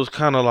was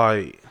kind of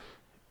like,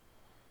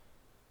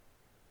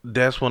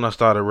 that's when I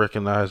started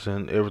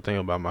recognizing everything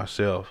about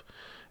myself,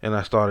 and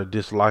I started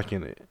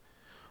disliking it.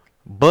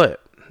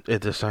 But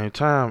at the same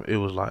time, it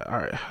was like, all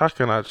right, how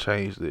can I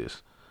change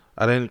this?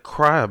 I didn't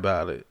cry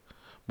about it,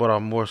 but I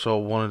more so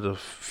wanted to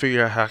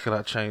figure out how can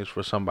I change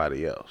for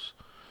somebody else,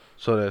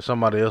 so that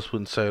somebody else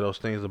wouldn't say those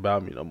things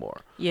about me no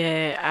more.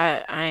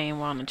 Yeah, I ain't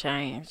want to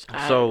change.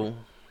 So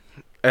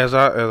as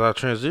I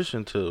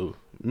transitioned to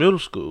middle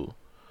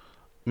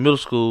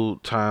school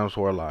times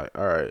were like,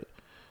 all right,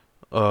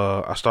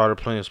 I started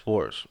playing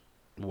sports,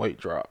 weight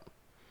drop,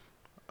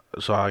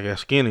 so I got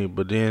skinny.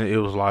 But then it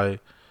was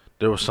like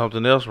there was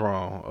something else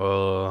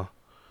wrong.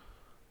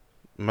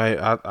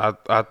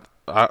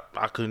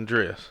 I couldn't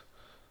dress.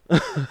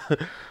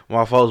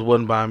 My folks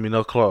wasn't buying me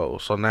no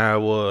clothes, so now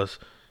it was,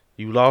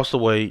 you lost the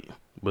weight,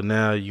 but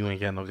now you ain't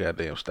got no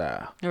goddamn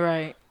style.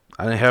 Right.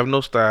 I didn't have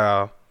no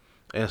style,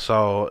 and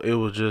so it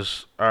was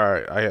just, all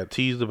right, I got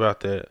teased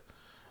about that.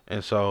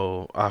 And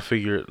so I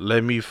figured,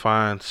 let me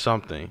find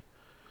something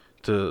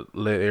to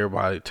let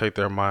everybody take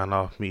their mind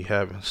off me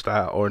having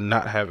style or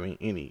not having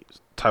any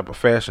type of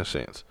fashion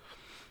sense.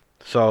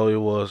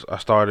 So I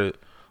started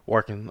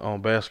working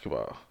on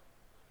basketball.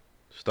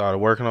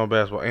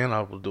 And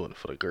I was doing it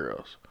for the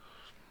girls.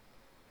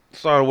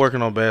 Started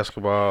working on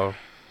basketball.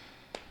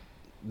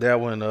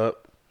 That went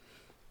up.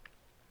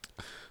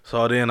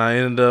 So then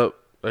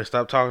they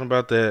stopped talking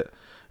about that,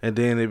 and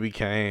then it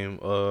became,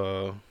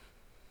 what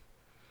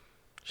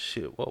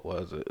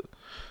was it?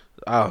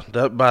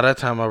 By that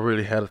time, I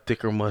really had a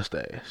thicker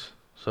mustache.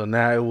 So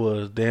now it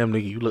was, damn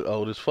nigga, you look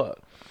old as fuck.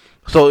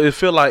 So it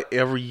felt like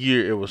every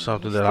year it was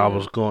something that I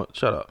was going.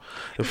 Shut up.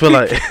 It felt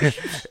like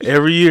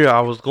every year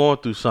I was going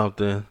through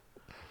something,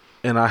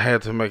 and I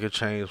had to make a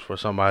change for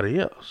somebody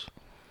else.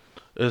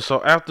 And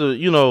so after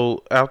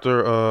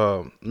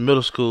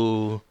middle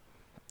school,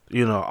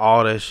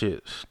 all that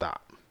shit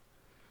stopped.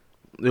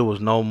 There was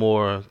no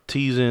more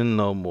teasing,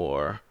 no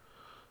more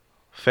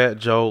fat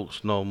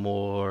jokes, no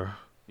more,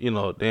 it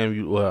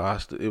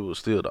was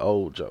still the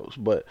old jokes.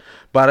 But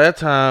by that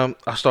time,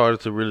 I started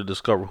to really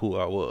discover who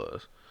I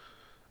was.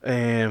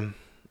 And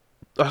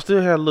I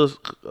still had a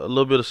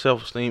little bit of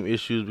self-esteem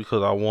issues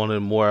because I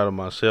wanted more out of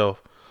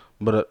myself.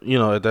 But,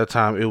 at that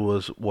time, it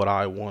was what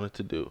I wanted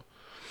to do.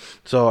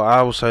 So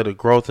I would say the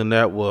growth in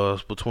that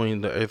was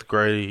between the 8th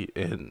grade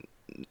and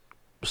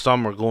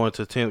summer going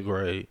to 10th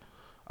grade.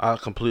 I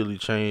completely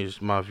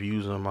changed my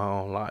views in my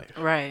own life.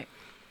 Right.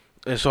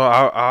 And so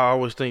I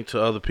always think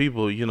to other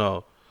people,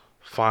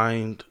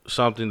 find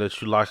something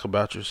that you like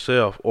about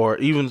yourself, or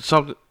even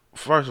something,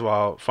 first of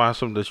all, find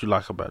something that you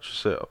like about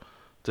yourself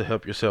to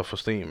help your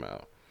self-esteem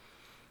out.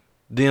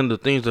 Then the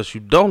things that you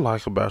don't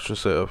like about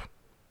yourself,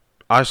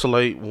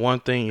 isolate one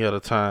thing at a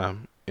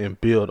time and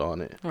build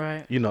on it.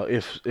 Right.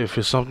 If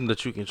it's something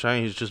that you can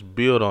change, just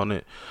build on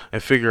it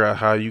and figure out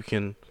how you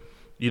can,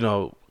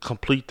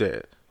 complete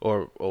that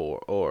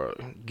or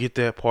get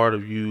that part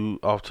of you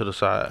off to the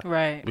side.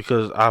 Right.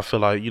 Because I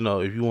feel like,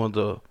 if you want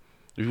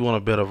a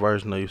better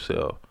version of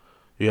yourself,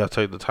 you gotta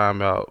take the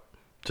time out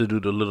to do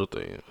the little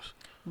things.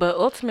 But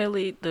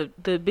ultimately,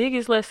 the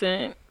biggest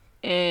lesson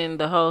in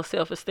the whole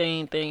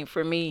self-esteem thing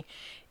for me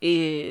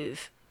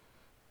is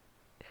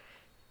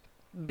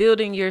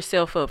building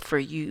yourself up for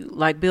you,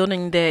 like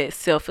building that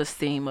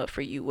self-esteem up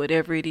for you.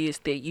 Whatever it is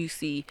that you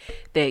see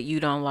that you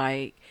don't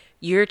like,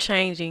 you're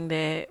changing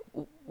that,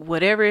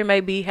 whatever it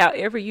may be,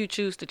 however you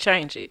choose to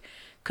change it,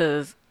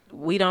 because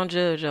we don't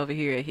judge over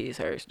here at His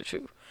Hers the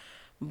Truth.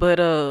 But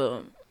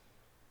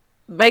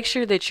make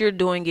sure that you're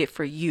doing it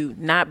for you,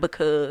 not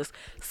because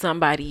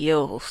somebody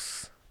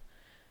else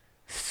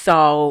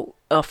saw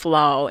a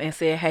flaw and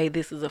said, hey,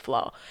 this is a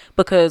flaw.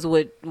 Because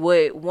what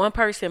one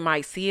person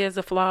might see as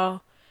a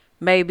flaw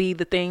may be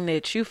the thing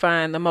that you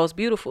find the most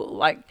beautiful.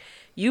 Like,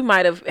 you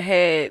might have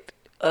had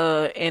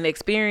an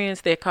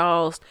experience that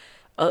caused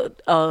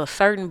a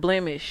certain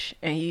blemish,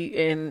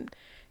 and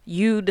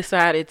you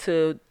decided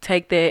to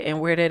take that and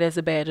wear that as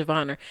a badge of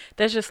honor.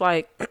 That's just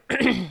like,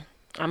 I'm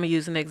gonna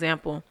use an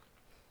example.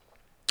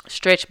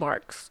 Stretch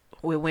marks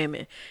with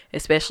women,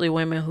 especially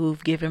women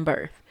who've given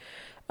birth.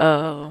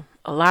 A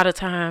lot of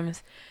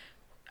times,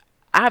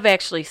 I've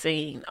actually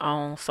seen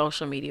on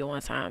social media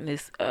one time,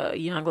 this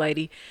young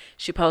lady,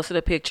 she posted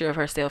a picture of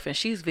herself, and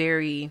she's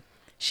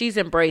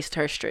embraced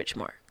her stretch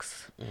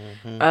marks.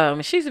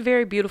 She's a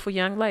very beautiful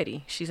young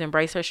lady. She's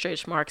embraced her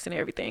stretch marks and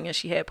everything, and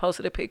she had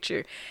posted a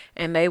picture,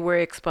 and they were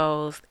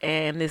exposed,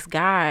 and this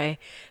guy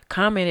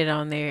commented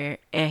on there,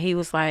 and he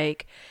was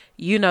like,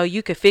 you know,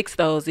 you could fix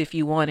those if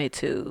you wanted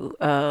to.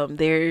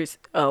 There's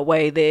a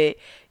way that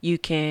you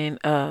can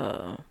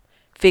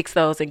fix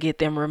those and get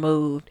them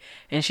removed.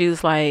 And she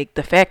was like,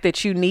 the fact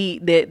that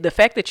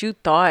you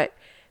thought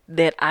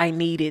that I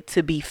needed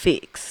to be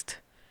fixed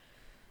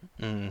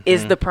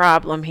is the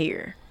problem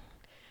here.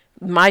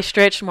 My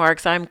stretch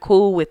marks, I'm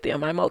cool with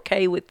them. I'm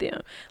okay with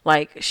them.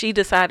 Like, she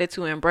decided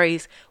to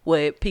embrace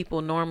what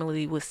people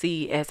normally would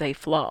see as a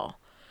flaw.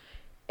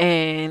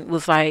 And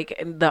was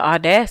like, the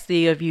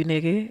audacity of you,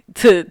 nigga,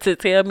 to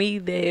tell me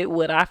that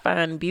what I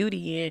find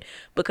beauty in.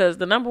 Because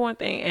the number one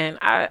thing, and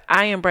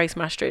I embrace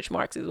my stretch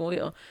marks as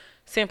well,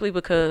 simply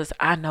because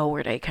I know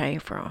where they came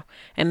from.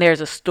 And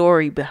there's a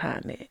story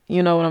behind it.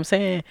 You know what I'm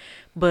saying?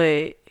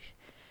 But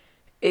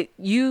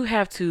you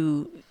have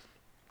to,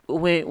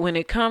 when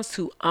it comes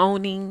to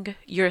owning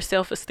your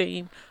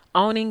self-esteem,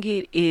 owning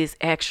it is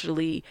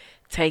actually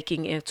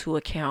taking into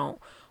account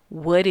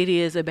what it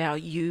is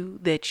about you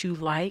that you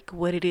like,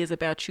 what it is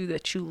about you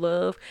that you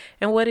love,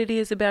 and what it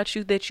is about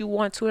you that you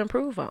want to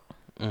improve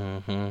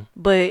on.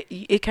 But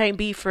it can't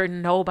be for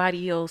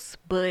nobody else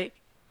but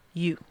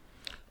you.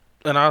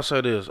 And I'll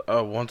say this.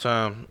 One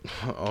time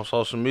on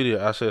social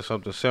media, I said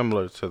something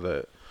similar to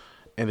that.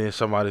 And then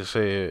somebody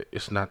said,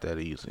 it's not that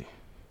easy.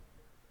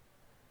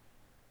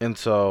 And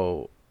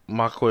so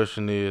my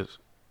question is,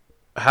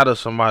 how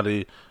does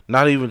somebody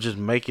not even just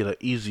make it an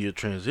easier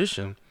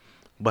transition,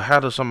 but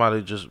how does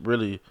somebody just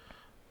really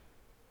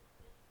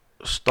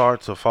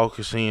start to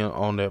focus in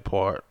on that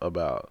part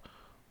about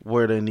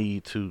where they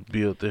need to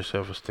build their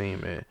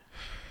self-esteem at?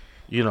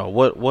 You know,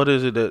 what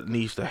is it that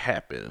needs to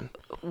happen?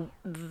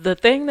 The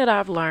thing that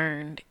I've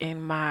learned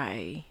in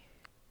my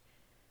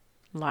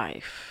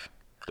life,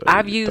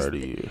 30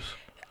 years.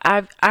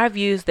 I've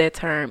used that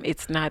term,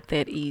 it's not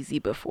that easy,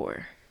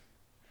 before.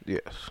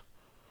 Yes.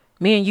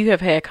 Me and you have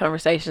had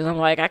conversations. I'm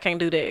like, I can't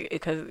do that,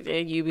 because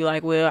and you be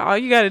like, well, all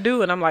you got to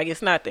do, and I'm like,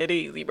 it's not that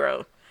easy,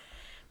 bro.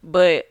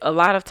 But a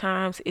lot of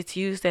times it's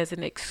used as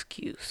an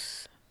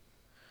excuse.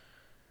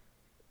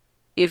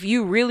 If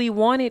you really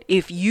want it,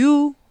 if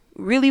you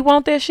really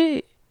want that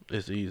shit,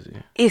 it's easy.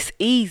 It's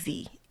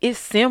easy. It's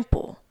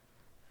simple.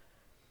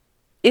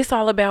 It's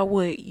all about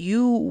what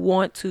you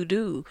want to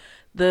do.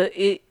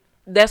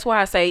 That's why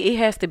I say it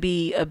has to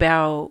be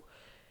about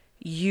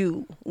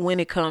you when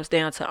it comes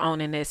down to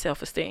owning that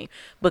self-esteem,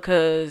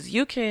 because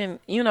you can,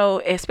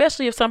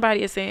 especially if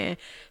somebody is saying,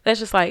 that's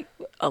just like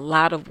a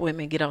lot of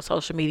women get on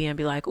social media and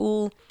be like,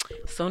 ooh,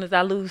 as soon as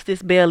I lose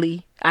this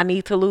belly, I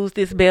need to lose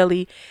this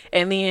belly.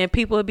 And then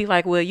people would be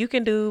like, well, you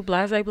can do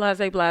blase,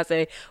 blase,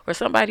 blase. Or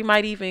somebody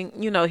might even,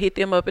 hit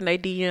them up in their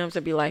DMs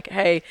and be like,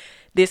 hey,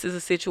 this is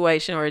a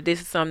situation, or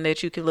this is something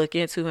that you can look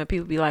into. And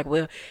people be like,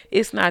 well,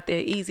 it's not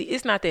that easy.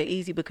 It's not that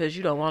easy because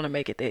you don't want to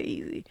make it that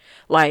easy.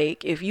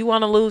 Like, if you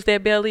want to lose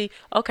that belly,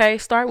 okay,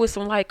 start with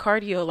some light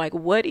cardio. Like,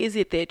 what is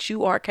it that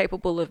you are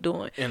capable of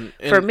doing? And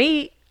for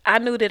me, I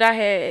knew that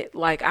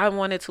I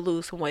wanted to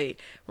lose some weight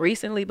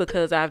recently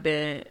because I've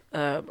been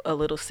a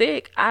little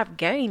sick. I've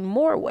gained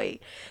more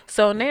weight.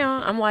 So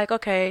now I'm like,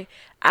 okay,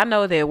 I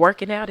know that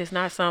working out is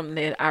not something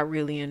that I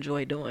really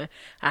enjoy doing.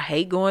 I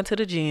hate going to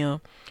the gym.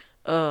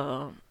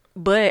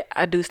 But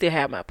I do still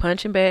have my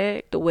punching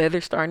bag. The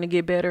weather's starting to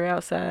get better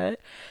outside.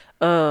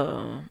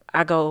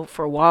 I go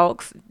for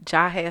walks.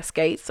 Jai has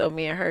skates, so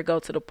me and her go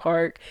to the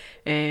park,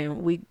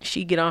 and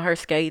she get on her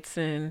skates,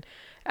 and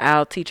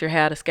I'll teach her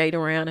how to skate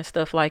around and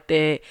stuff like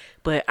that.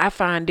 But I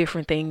find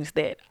different things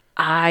that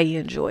I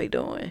enjoy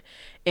doing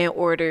in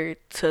order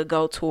to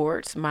go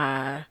towards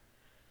my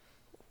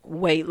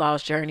weight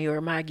loss journey or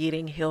my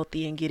getting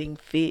healthy and getting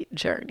fit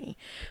journey.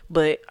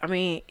 But I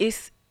mean,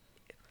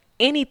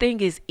 anything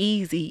is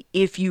easy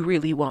if you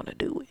really want to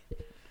do it.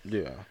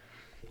 Yeah.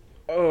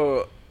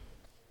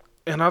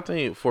 And I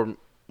think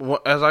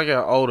as I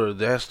got older,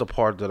 that's the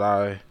part that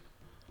I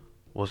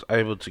was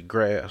able to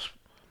grasp.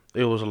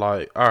 It was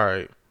like, all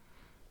right,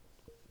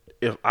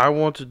 if I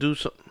want to do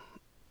something,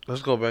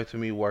 let's go back to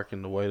me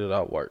working the way that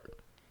I work.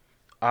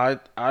 I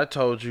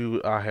told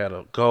you I had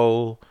a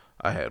goal,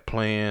 I had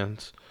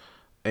plans,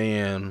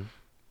 and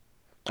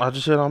I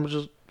just said I'm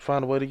just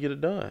find a way to get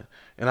it done.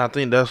 And I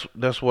think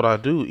that's what I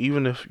do.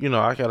 Even if, you know,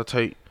 I got to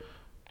take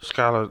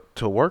Skylar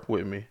to work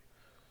with me,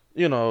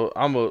 you know,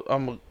 I'm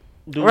a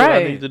do what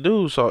I need to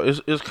do. So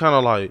it's kind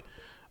of like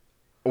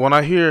when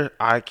I hear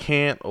I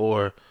can't,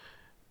 or,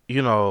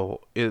 you know,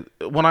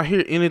 when I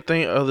hear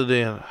anything other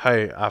than,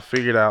 hey, I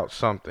figured out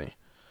something,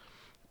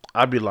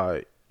 I'd be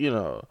like, you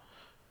know,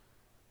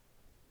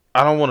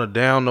 I don't want to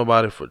down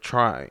nobody for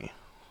trying,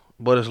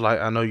 but it's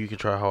like, I know you can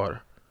try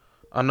harder.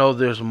 I know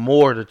there's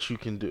more that you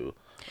can do.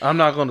 I'm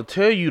not going to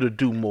tell you to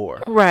do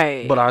more.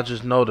 Right. But I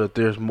just know that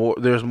there's more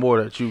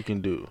that you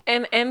can do.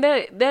 And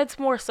that's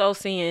more so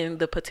seeing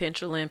the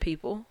potential in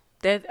people.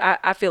 That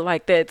I feel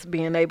like that's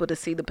being able to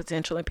see the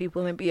potential in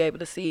people and be able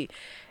to see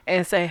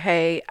and say,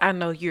 hey, I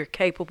know you're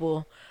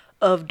capable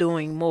of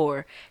doing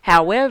more.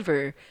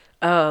 However,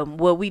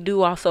 what we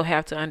do also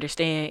have to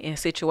understand in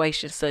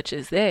situations such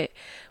as that,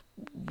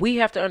 we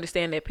have to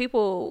understand that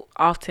people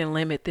often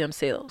limit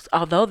themselves,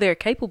 although they're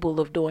capable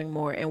of doing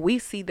more. And we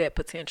see that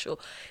potential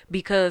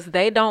because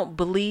they don't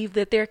believe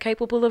that they're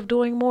capable of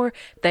doing more.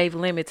 They've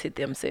limited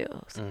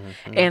themselves.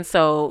 Mm-hmm. And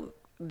so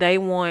they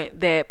want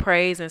that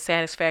praise and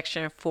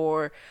satisfaction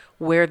for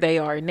where they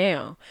are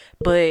now.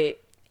 But,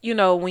 you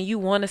know, when you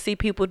want to see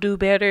people do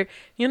better,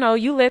 you know,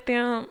 you let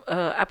them,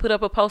 I put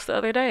up a post the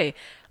other day.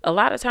 A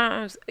lot of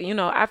times, you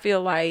know, I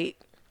feel like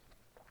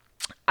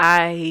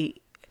I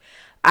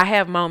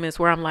have moments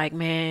where I'm like,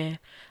 man,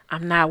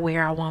 I'm not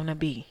where I want to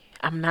be.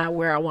 I'm not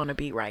where I want to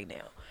be right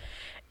now.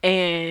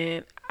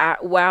 And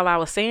while I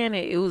was saying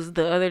it, it was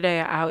the other day,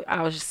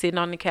 I was just sitting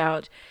on the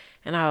couch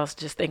and I was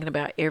just thinking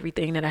about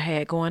everything that I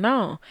had going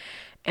on.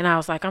 And I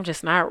was like, I'm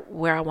just not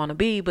where I want to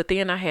be. But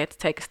then I had to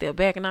take a step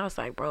back and I was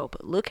like, bro,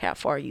 but look how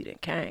far you done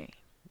came.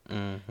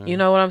 Mm-hmm. You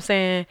know what I'm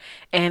saying?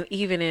 And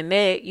even in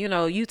that, you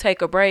know, you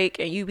take a break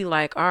and you be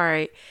like, all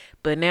right,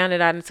 but now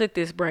that I done took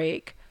this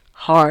break,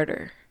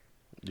 harder.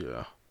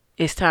 Yeah.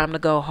 It's time to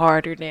go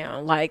harder now.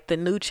 Like the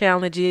new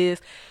challenge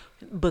is,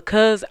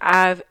 because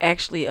I've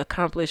actually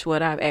accomplished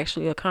what I've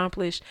actually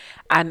accomplished,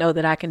 I know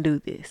that I can do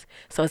this.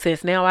 So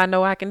since now I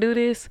know I can do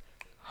this,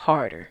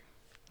 harder.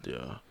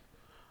 Yeah.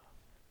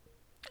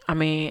 I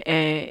mean,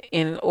 and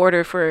in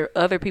order for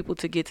other people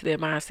to get to that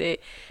mindset,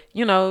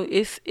 you know,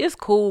 it's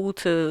cool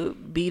to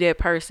be that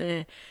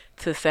person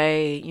to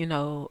say, you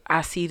know,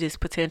 I see this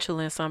potential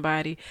in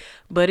somebody,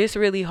 but it's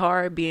really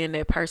hard being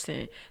that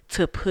person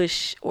to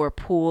push or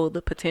pull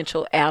the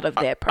potential out of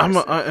that person.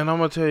 And I'm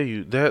gonna tell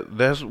you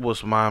that's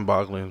what's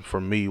mind-boggling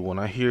for me when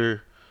I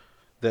hear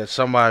that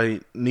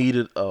somebody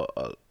needed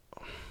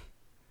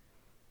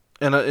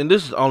and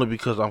this is only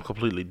because I'm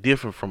completely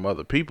different from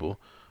other people.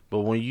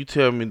 But when you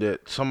tell me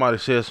that somebody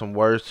said some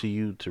words to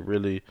you to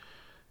really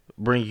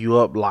bring you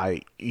up,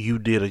 like you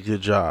did a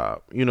good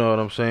job, you know what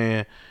I'm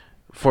saying?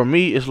 For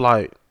me, it's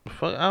like,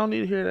 fuck, I don't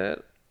need to hear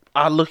that.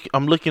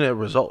 I'm looking at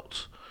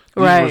results.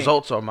 These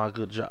results are my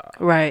good job.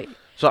 Right.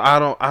 So I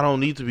don't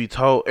need to be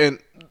told. And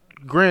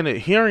granted,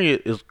 hearing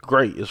it is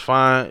great. It's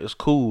fine. It's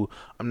cool.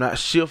 I'm not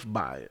shifted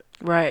by it.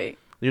 Right.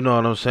 You know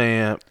what I'm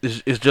saying?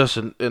 It's just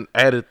an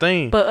added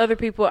thing. But other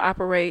people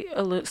operate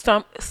a little.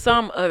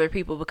 Some other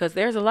people, because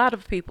there's a lot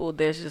of people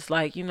that's just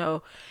like, you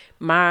know,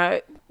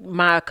 my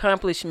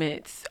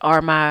accomplishments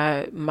are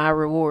my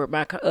reward.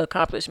 My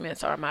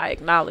accomplishments are my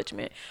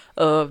acknowledgement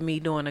of me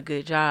doing a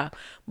good job.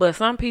 But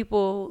some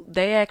people,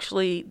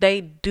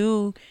 they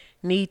do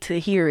need to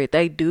hear it.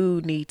 They do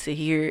need to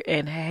hear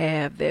and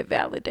have that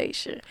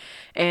validation.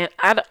 And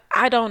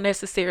I don't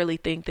necessarily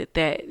think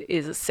that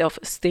is a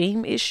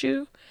self-esteem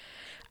issue.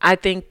 I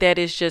think that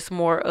is just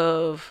more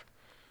of,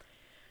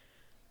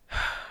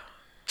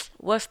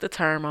 what's the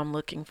term I'm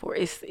looking for?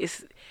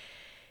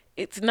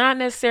 It's not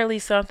necessarily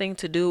something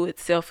to do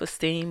with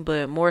self-esteem,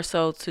 but more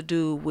so to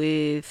do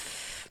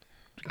with.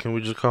 Can we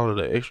just call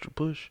it an extra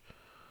push?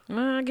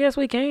 I guess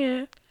we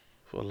can.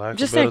 For lack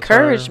just of better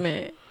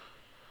encouragement.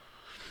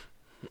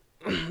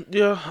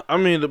 Yeah, I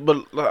mean,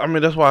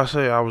 that's why I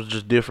say I was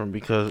just different,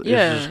 because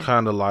it's just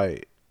kind of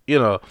like, you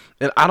know,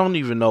 and I don't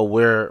even know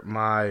where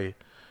my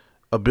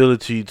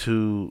ability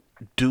to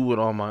do it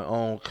on my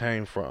own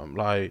came from.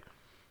 Like,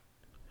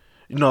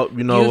 you know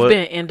You've what?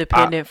 Been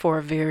independent for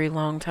a very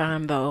long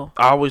time, though.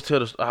 I always tell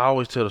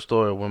the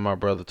story when my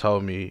brother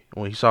told me,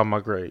 when he saw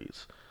my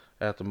grades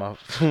after my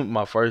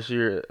my first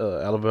year at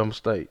Alabama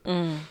State.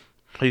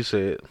 He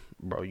said,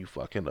 "Bro, you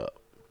fucking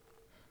up."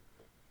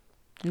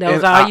 That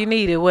was all you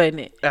needed,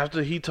 wasn't it?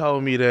 After he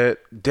told me that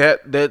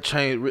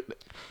changed.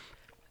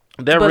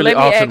 That really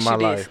altered my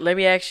life. Let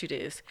me ask you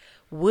this: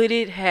 would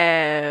it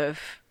have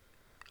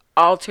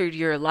altered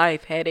your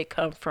life had it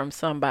come from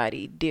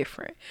somebody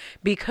different?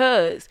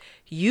 Because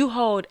you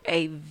hold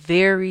a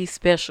very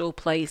special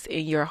place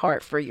in your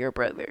heart for your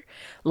brother.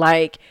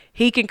 Like,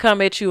 he can come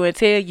at you and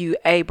tell you,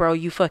 hey bro,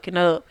 you fucking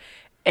up,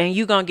 and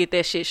you gonna get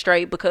that shit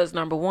straight, because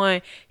number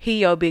one, he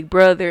your big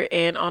brother,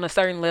 and on a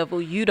certain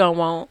level you don't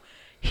want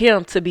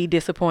him to be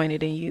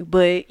disappointed in you,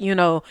 but you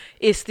know,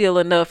 it's still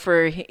enough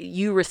for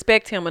you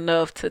respect him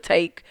enough to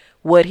take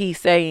what he's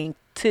saying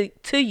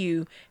to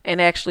you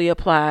and actually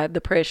apply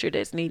the pressure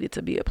that's needed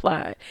to be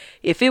applied.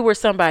 If it were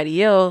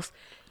somebody else,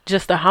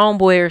 just a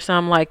homeboy or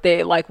something like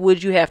that, like,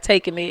 would you have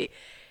taken it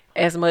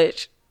as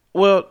much?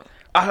 Well,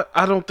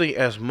 I don't think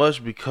as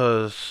much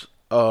because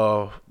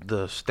of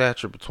the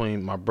stature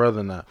between my brother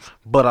and I,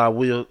 but I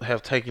will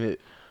have taken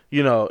it,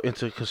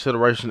 into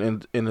consideration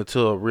and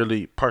into a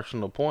really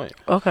personal point.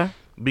 Okay.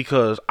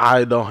 Because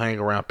I don't hang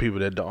around people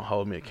that don't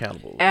hold me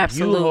accountable.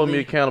 Absolutely. You hold me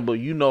accountable.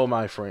 You know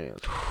my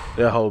friends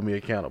that hold me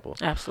accountable.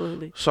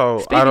 Absolutely. So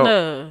speaking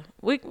of,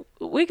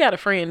 we got a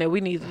friend that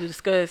we need to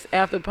discuss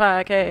after the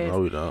podcast.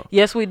 No, we don't.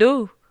 Yes, we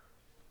do.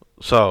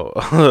 So,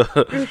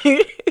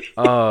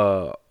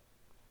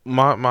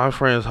 my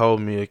friends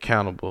hold me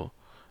accountable,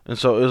 and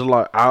so it's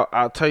like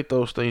I take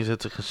those things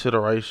into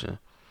consideration.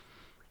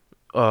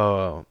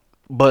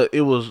 But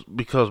it was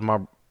because my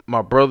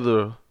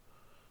brother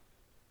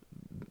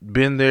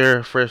been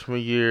there freshman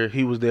year.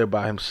 He was there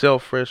by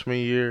himself freshman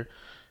year.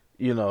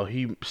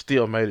 He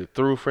still made it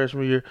through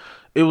freshman year.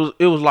 It was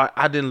like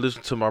I didn't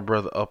listen to my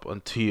brother up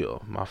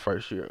until my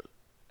first year,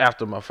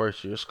 after my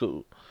first year of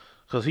school.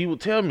 Because he would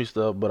tell me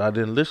stuff, but I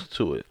didn't listen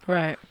to it.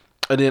 Right.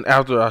 And then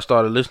after I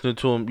started listening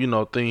to him,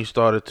 things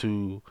started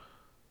to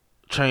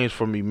change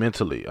for me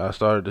mentally. I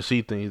started to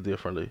see things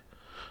differently.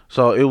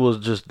 So it was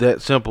just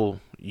that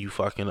simple, you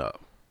fucking up.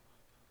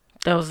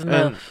 That was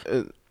enough.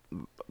 And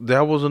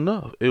that was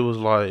enough. It was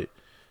like,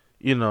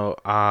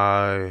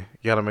 I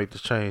got to make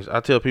this change. I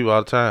tell people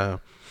all the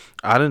time,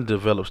 I didn't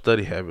develop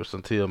study habits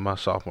until my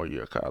sophomore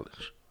year of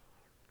college.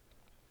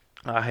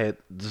 I had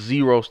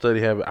zero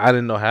study habit. I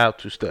didn't know how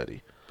to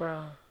study.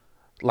 Bro.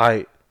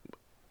 Like,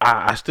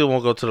 I still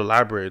won't go to the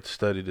library to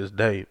study this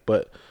day.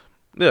 But,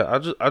 yeah, I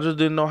just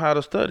didn't know how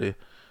to study.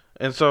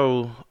 And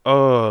so,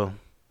 I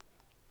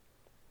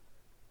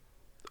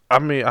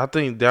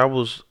think that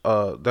was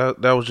that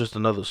was just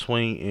another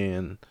swing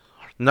in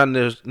not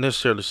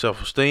necessarily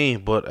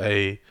self-esteem, but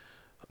a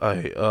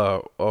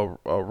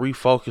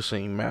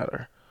refocusing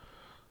matter,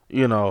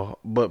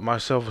 But my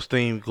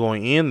self-esteem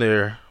going in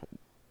there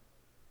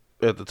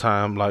at the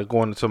time, like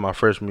going into my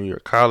freshman year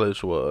of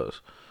college,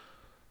 was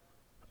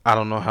I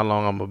don't know how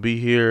long I'm gonna be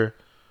here.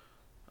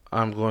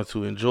 I'm going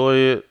to enjoy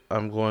it.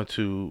 I'm going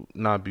to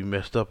not be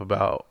messed up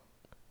about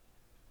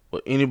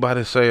what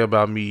anybody say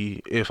about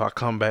me if I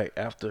come back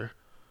after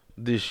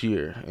this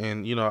year.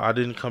 And I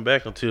didn't come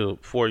back until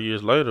 4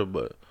 years later,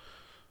 but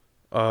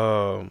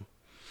I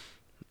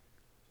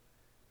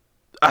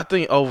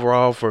think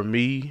overall for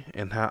me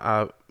and how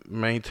I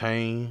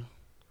maintain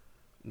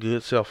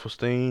good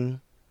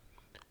self-esteem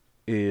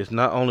is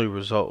not only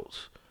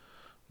results,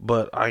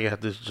 but I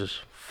got this just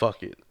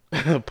fuck it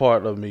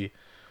part of me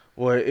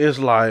where it's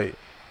like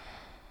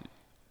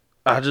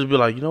I just be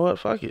like, you know what,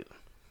 fuck it.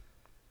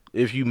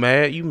 If you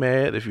mad, you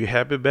mad. If you're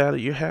happy about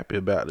it, you're happy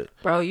about it.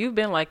 Bro, you've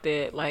been like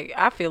that. Like,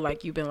 I feel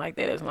like you've been like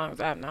that as long as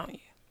I've known you.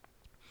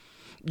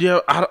 Yeah,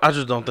 I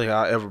just don't think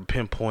I ever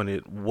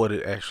pinpointed what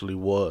it actually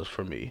was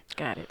for me.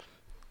 Got it.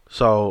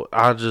 So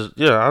I just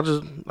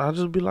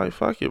be like,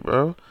 fuck it,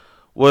 bro.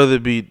 Whether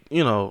it be,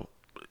 even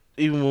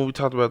when we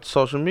talked about the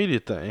social media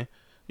thing,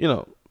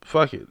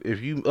 fuck it.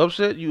 If you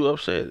upset, you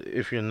upset.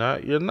 If you're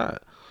not, you're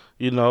not.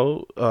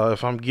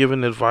 If I'm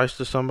giving advice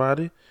to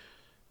somebody,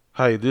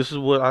 hey, this is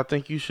what I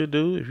think you should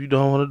do. If you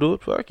don't want to do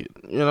it, fuck it.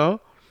 You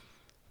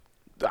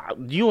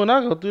and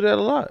I go through that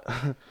a lot.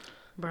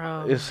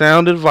 Bro. It's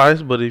sound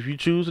advice, but if you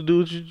choose to do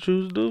what you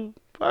choose to do,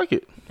 fuck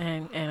it.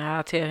 And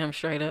I'll tell him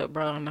straight up,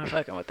 bro, I'm not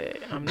fucking with that.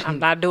 I'm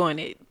not doing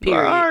it,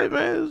 period. All right,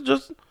 man.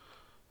 It's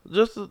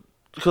just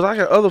because I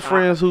got other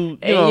friends who,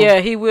 yeah,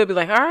 he will be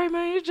like, all right,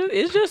 man,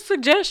 it's just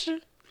suggestion.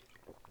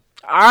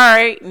 All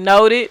right,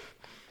 noted.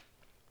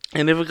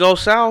 And if it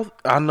goes south,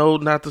 I know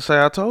not to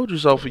say I told you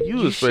so for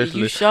you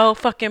especially. You sure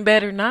fucking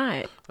better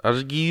not. I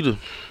just give you the...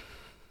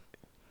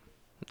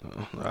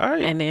 all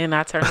right. And then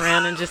I turn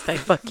around and just say,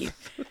 fuck you.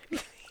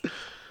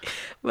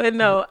 But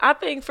no, I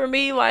think for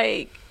me,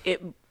 like, it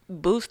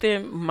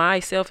boosting my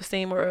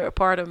self-esteem or a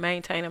part of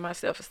maintaining my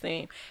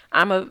self-esteem,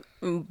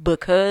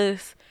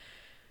 because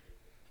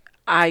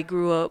I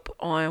grew up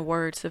on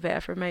words of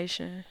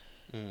affirmation.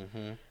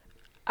 Mm-hmm.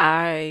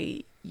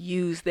 I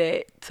use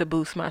that to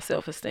boost my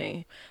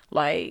self-esteem.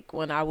 Like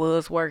when I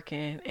was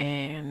working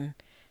and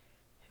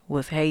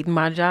was hating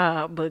my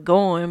job, but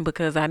going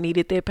because I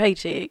needed that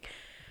paycheck,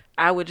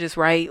 I would just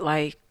write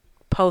like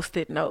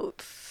Post-it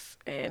notes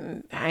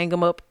and hang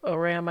them up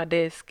around my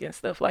desk and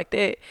stuff like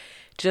that,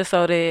 just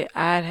so that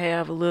I'd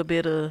have a little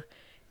bit of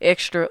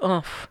extra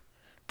oomph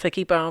to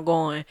keep on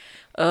going.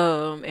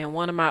 In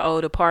one of my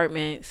old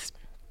apartments,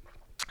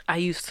 I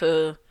used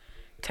to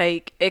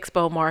take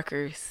expo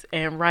markers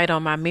and write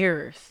on my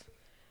mirrors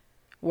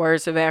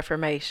words of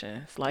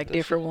affirmations, like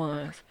different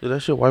ones. Did that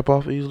shit wipe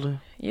off easily?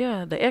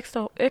 Yeah, the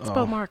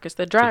expo markers,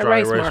 the dry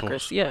erase markers.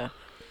 Ones. Yeah.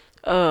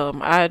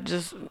 I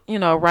just,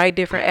 write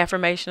different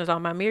affirmations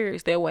on my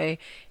mirrors. That way,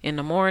 in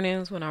the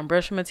mornings when I'm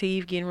brushing my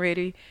teeth, getting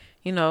ready,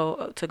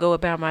 to go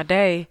about my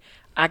day,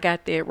 I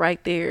got that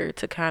right there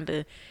to kind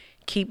of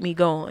keep me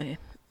going.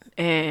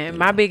 And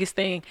my biggest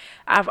thing,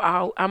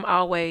 I'm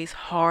always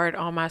hard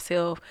on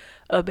myself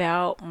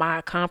about my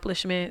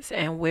accomplishments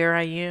and where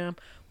I am,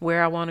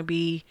 where I want to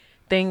be,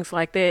 things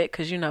like that.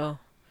 Because,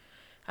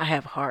 I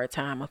have a hard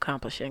time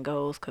accomplishing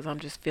goals because I'm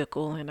just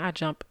fickle and I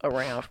jump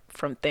around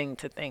from thing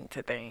to thing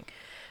to thing.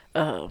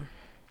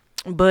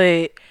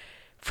 But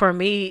for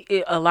me,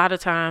 a lot of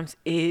times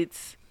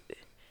it's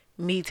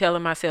me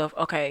telling myself,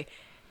 okay,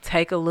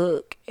 take a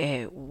look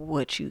at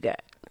what you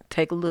got.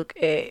 Take a look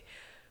at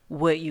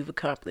what you've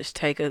accomplished.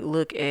 Take a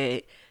look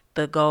at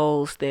the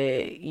goals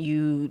that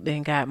you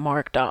then got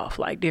marked off,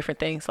 like different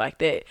things like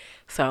that.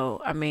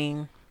 So, I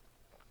mean,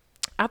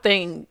 I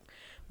think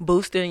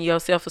boosting your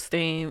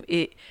self-esteem,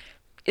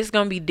 it's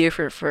going to be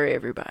different for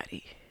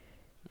everybody.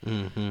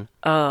 Mm-hmm.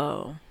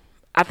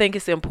 I think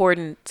it's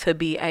important to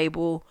be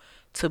able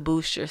to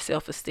boost your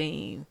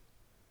self-esteem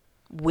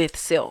with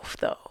self,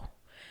 though.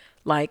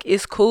 Like,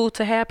 it's cool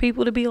to have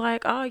people to be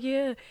like, oh,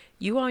 yeah,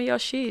 you on your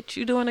shit.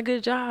 You doing a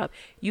good job.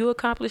 You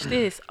accomplished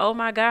this. Oh,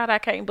 my God, I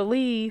can't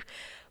believe.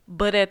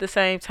 But at the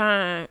same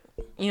time,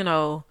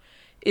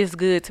 it's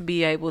good to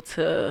be able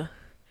to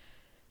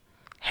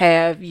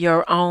have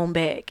your own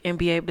back and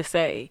be able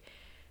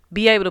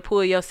to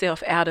pull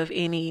yourself out of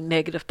any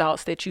negative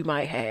thoughts that you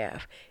might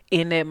have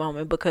in that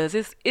moment, because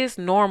it's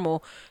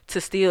normal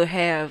to still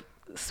have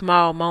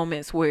small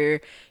moments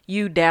where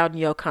you doubting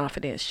your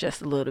confidence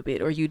just a little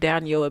bit, or you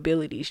doubting your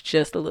abilities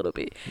just a little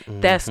bit. Mm-hmm.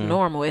 That's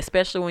normal,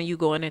 especially when you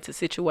going into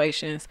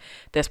situations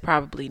that's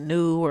probably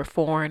new or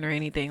foreign or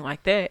anything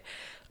like that.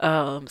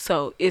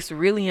 So it's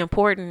really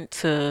important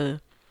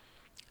to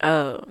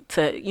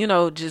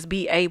just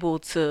be able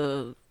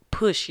to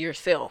push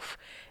yourself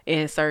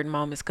in certain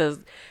moments, because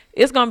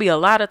it's going to be a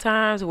lot of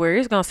times where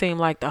it's going to seem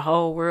like the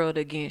whole world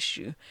against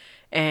you.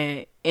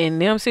 And in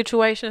them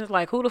situations,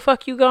 like, who the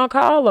fuck you going to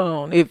call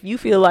on if you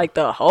feel like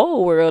the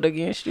whole world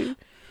against you?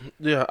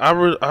 Yeah, I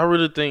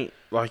really think,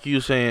 like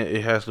you saying,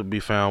 it has to be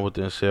found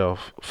within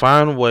self.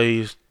 Find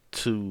ways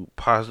to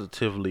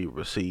positively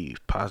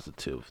receive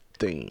positive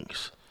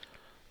things.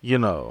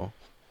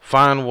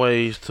 Find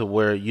ways to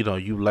where,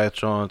 you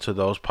latch on to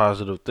those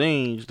positive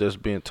things that's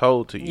being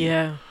told to you.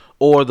 Yeah.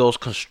 Or those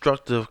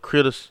constructive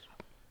criticism,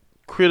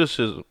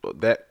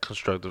 that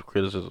constructive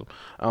criticism.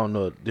 I don't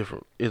know,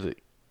 is it?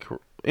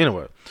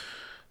 Anyway,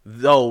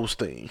 those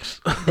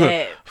things.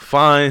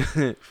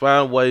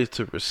 Find ways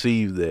to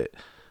receive that,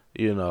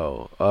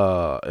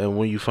 and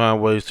when you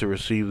find ways to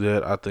receive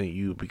that, I think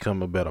you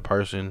become a better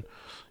person.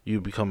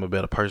 You become a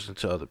better person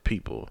to other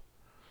people.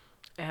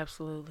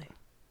 Absolutely.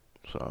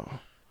 So,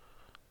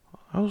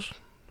 I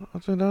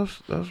think that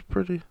was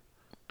pretty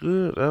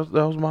good. That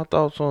was my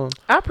thoughts on.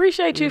 I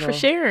appreciate you for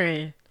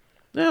sharing.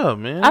 Yeah,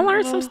 man. I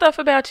learned some stuff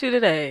about you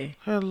today.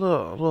 Had a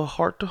little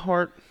heart to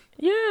heart.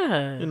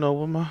 Yeah.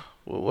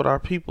 With our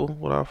people,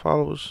 with our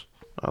followers,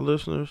 our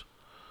listeners.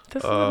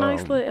 This is a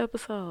nice little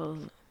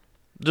episode.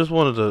 Just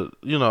wanted to,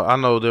 I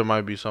know there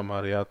might be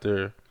somebody out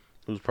there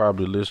who's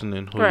probably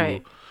listening who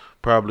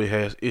probably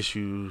has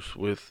issues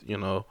with,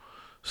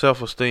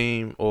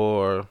 self-esteem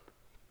or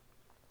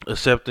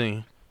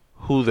accepting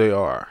who they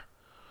are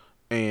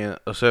and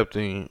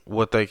accepting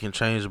what they can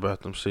change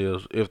about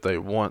themselves if they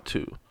want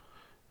to.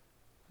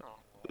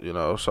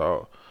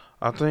 So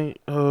I think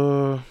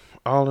all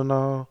in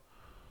all,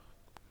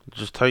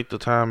 just take the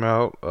time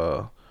out.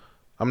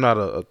 I'm not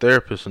a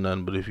therapist or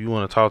nothing, but if you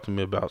want to talk to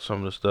me about some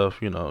of the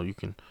stuff, you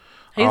can.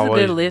 He's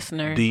always a good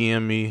listener.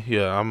 DM me.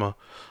 Yeah, I'm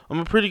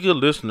a pretty good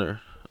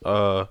listener.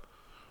 Yeah,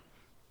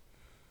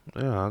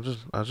 I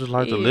just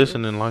like to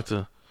listen and like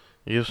to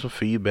give some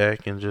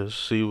feedback and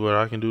just see what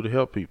I can do to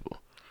help people.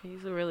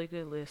 He's a really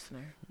good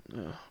listener.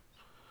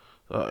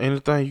 Yeah.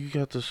 Anything you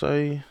got to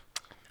say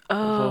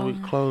before we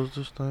close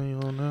this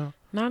thing on now?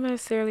 Not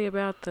necessarily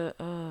about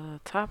the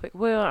topic.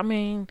 Well, I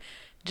mean,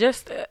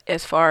 just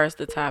as far as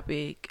the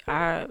topic,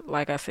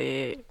 like I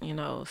said,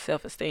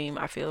 self-esteem,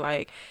 I feel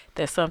like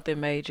that's something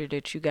major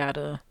that you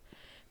gotta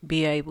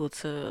be able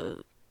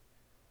to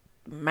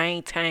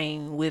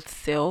maintain with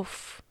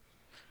self.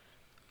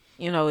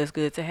 It's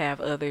good to have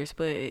others,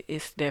 but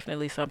it's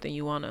definitely something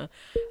you want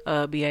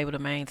to be able to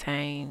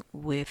maintain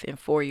with and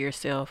for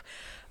yourself.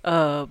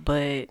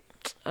 But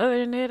other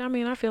than that, I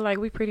mean, I feel like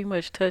we pretty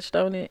much touched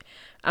on it.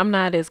 I'm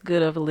not as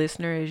good of a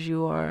listener as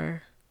you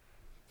are.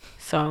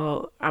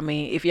 So, I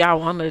mean, if y'all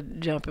want to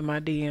jump in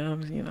my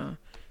DMs,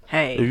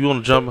 hey. If you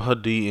want to jump in her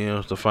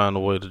DMs to find a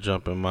way to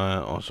jump in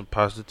mine on some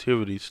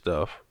positivity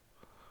stuff.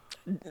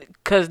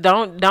 Because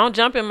don't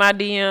jump in my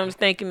DMs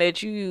thinking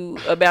that you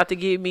about to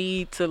get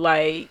me to,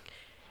 like,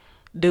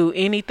 do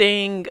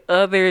anything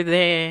other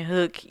than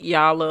hook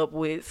y'all up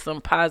with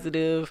some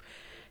positive,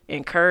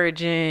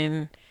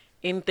 encouraging,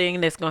 anything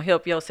that's going to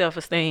help your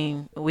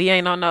self-esteem. We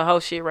ain't on no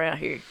whole shit around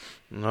here.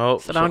 No.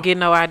 So don't get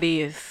no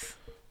ideas.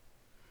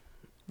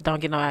 Don't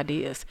get no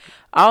ideas.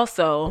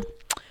 Also,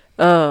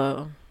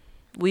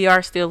 we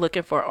are still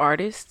looking for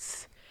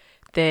artists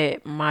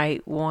that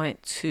might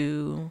want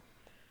to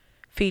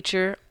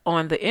feature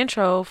on the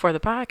intro for the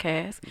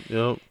podcast.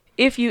 Yep.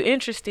 If you're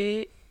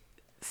interested,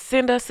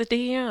 send us a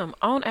DM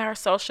on our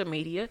social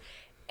media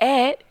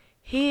at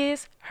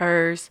His,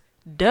 Hers,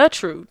 The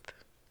Truth.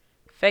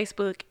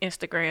 Facebook,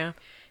 Instagram,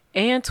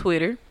 and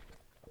Twitter.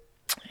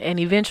 And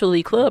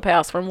eventually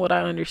Clubhouse, from what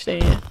I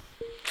understand.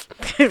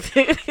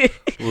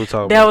 We'll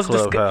talk about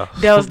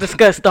Clubhouse. That was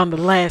discussed on the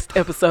last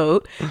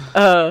episode.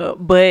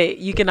 But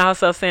you can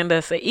also send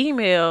us an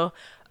email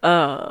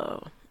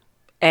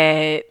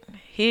at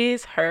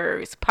His,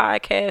 Hers,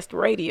 Podcast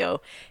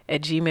Radio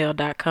at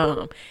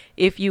gmail.com.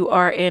 If you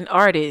are an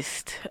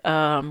artist,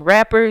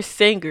 rappers,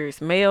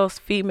 singers, males,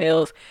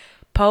 females,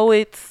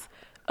 poets,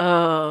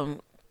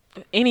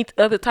 any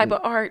other type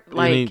of art,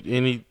 like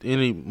any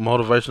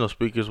motivational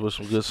speakers with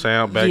some good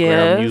sound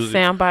background music,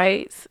 sound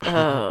bites,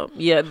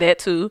 that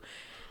too.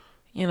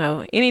 You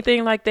know,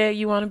 anything like that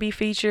you want to be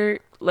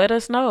featured, let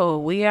us know.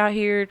 We out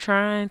here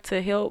trying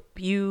to help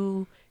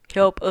you,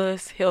 help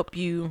us, help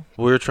you.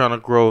 We're trying to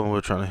grow and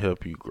we're trying to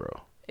help you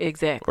grow.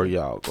 Exactly. Or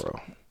y'all grow.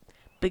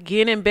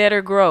 Beginning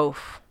better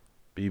growth.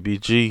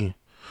 BBG.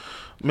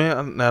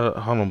 Man, now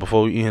hold on,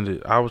 before we end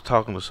it, I was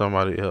talking to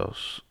somebody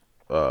else,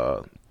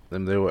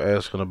 and they were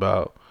asking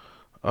about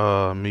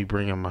me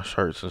bringing my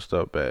shirts and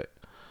stuff back.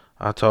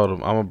 I told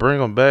them I'm gonna bring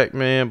them back,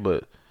 man,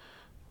 but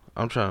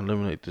I'm trying to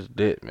eliminate this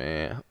debt,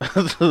 man.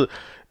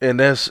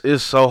 And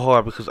it's so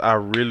hard because I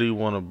really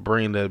want to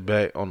bring that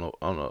back on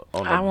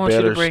a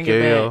better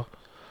scale.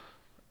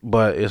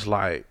 But it's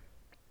like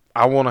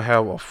I want to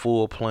have a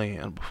full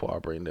plan before I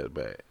bring that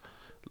back.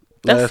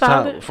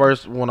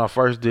 When I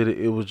first did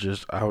it,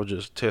 I was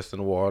just testing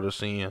the water,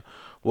 seeing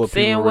what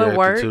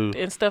worked to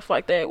and stuff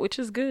like that, which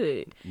is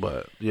good.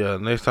 But yeah,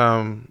 next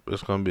time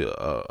it's gonna be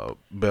a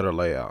better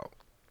layout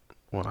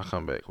when I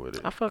come back with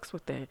it. I fucks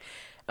with that.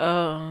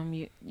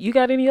 You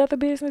got any other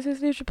businesses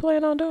that you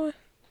plan on doing?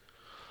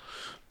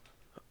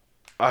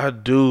 I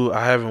do.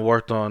 I haven't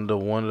worked on the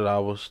one that I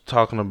was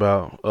talking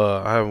about.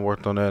 I haven't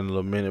worked on that in a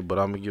little minute, but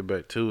I'm gonna get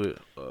back to it.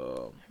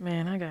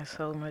 Man, I got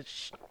so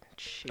much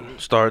shit.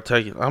 Start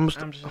taking. I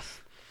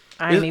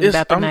ain't even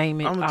about to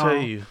name it. I'm gonna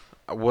tell you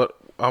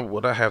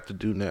what I have to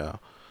do now.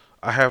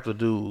 I have to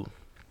do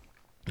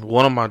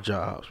one of my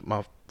jobs,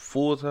 my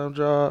full-time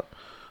job.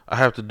 I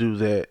have to do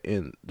that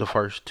in the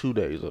first 2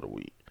 days of the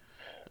week.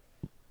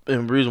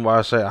 And the reason why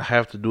I say I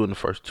have to do it in the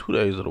first 2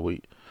 days of the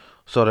week,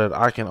 so that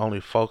I can only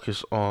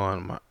focus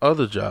on my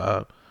other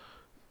job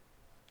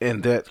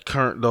and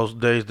those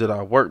days that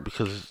I work,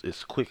 because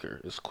it's quicker.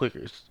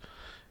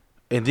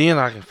 And then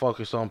I can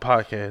focus on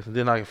podcasts, and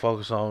then I can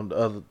focus on the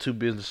other two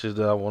businesses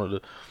that I want to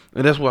do.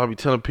 And that's what I be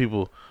telling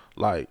people,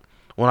 like,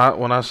 when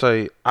I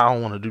say I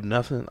don't want to do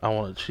nothing, I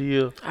want to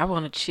chill. I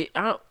want to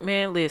chill.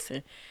 Man,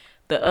 listen,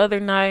 the other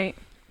night,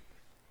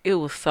 it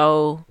was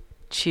so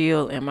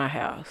chill in my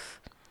house.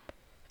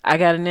 I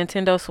got a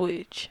Nintendo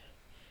Switch.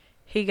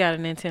 He got a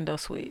Nintendo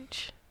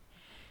Switch.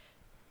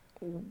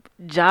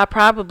 Ja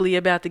probably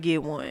about to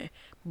get one,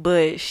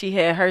 but she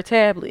had her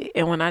tablet.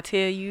 And when I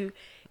tell you,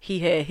 he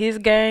had his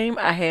game,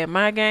 I had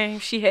my game,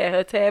 she had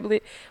her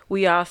tablet.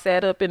 We all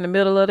sat up in the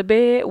middle of the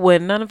bed.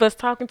 Wasn't none of us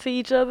talking to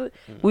each other.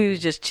 We was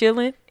just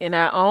chilling in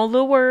our own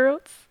little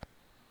worlds.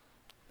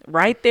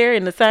 Right there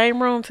in the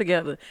same room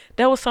together.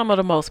 That was some of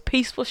the most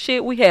peaceful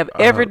shit we have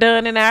ever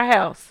done in our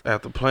house.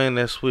 After playing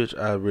that Switch,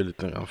 I really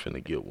think I'm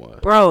finna get one.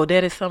 Bro,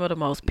 that is some of the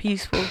most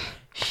peaceful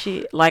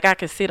shit. Like, I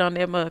can sit on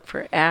that mug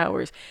for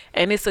hours.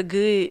 And it's a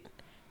good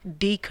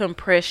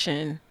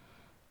decompression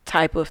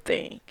type of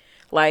thing.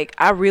 Like,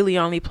 I really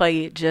only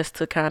play it just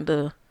to kind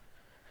of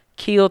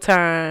kill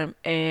time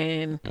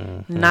and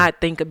not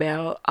think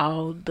about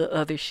all the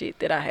other shit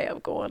that I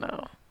have going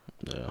on.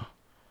 Yeah.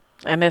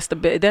 And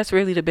that's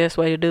really the best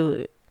way to do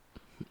it.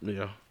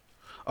 Yeah.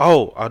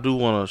 Oh, I do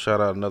want to shout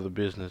out another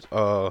business.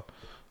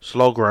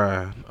 Slow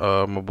Grind.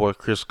 My boy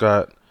Chris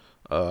Scott.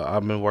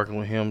 I've been working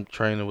with him,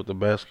 training with the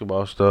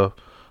basketball stuff.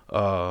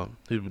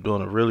 He's been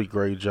doing a really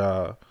great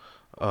job.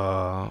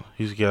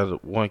 He's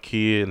got one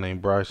kid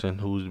named Bryson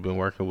who he's been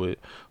working with.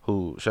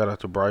 Shout out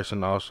to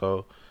Bryson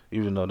also.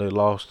 Even though they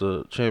lost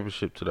the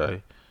championship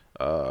today,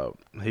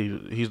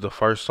 he's the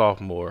first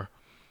sophomore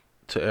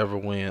to ever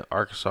win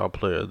Arkansas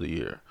Player of the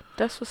Year.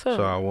 That's what's up.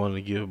 So I wanted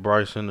to give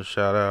Bryson a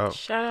shout out.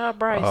 Shout out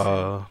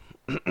Bryson.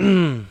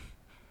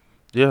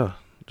 Yeah,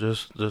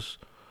 just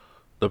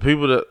the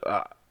people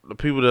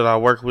that I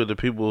work with, the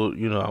people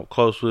I'm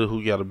close with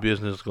who got a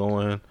business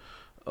going,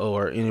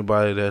 or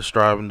anybody that's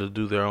striving to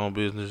do their own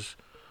business.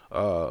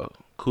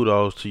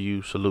 Kudos to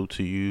you, salute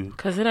to you.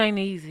 'Cause it ain't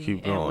easy.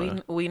 Keep going.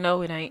 And we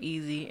know it ain't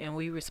easy, and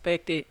we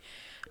respect it.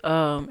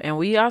 And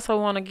we also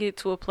want to get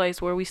to a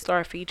place where we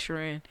start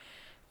featuring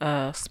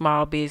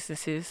small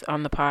businesses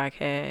on the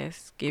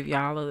podcast, give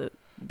y'all a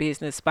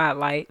business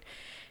spotlight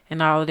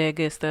and all of that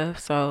good stuff.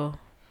 So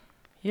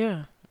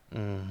yeah.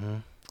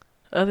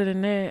 Other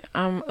than that,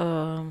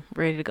 I'm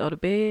ready to go to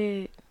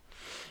bed.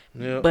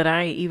 Yep. But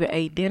I ain't even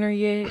ate dinner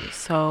yet,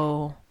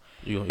 so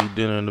You gonna eat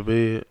dinner in the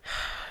bed?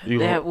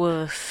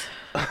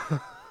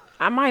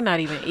 I might not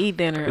even eat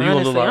dinner,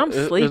 honestly. I'm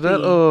sleepy. Is that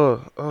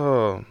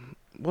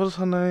what is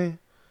her name?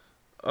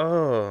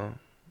 All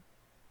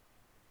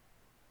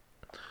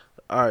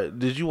right,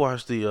 did you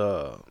watch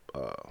the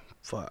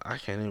Fuck, I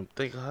can't even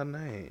think of her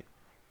name.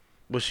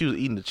 But she was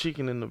eating the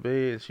chicken in the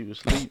bed. She was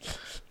asleep.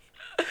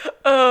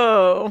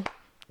 Oh,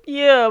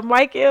 yeah,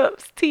 Mike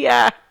Epps,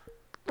 T.I.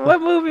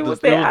 What movie was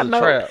that? I know.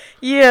 Trap.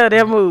 Yeah,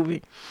 that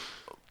movie.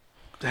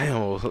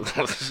 Damn.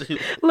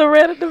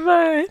 Loretta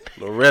Devine.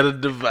 Loretta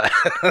Devine.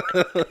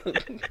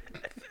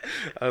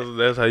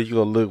 That's how you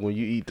gonna look when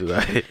you eat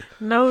tonight.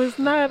 No, it's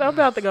not. I'm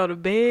about to go to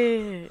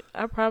bed.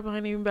 I probably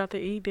ain't even about to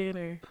eat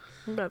dinner.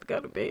 I'm about to go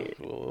to bed.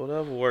 Well,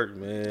 whatever works,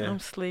 man. I'm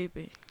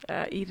sleepy.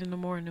 I eat in the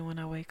morning when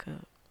I wake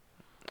up.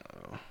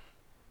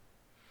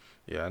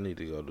 Yeah, I need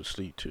to go to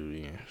sleep too.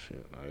 Yeah,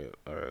 shit. I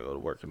gotta go to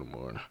work in the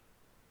morning.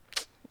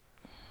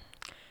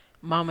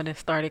 Mama done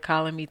started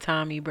calling me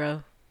Tommy,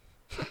 bro.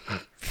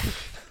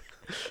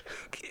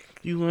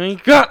 You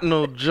ain't got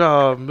no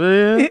job,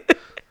 man.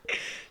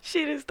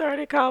 She done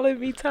started calling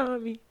me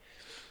Tommy.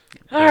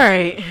 All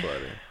right.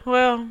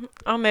 Well,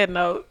 on that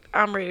note,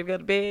 I'm ready to go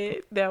to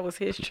bed. That was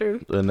his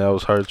truth. And that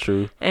was her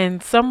truth.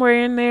 And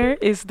somewhere in there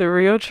is the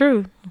real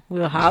truth.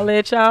 We'll holler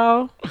at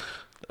y'all.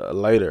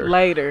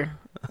 Later.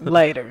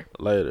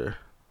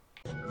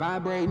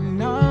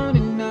 Vibrating on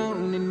and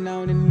on and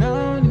on and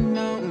on and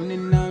on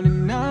and on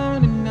and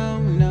on and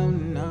on and on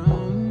and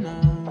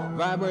on.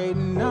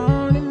 Vibrating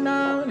on and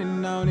on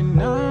and on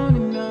and on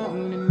and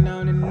on and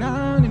on and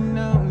on and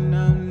on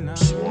and on.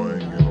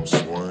 Swing and I'm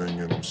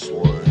swinging and I'm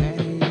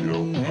swinging. Yo,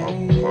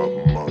 I'm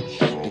my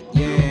trunk.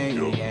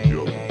 Yo,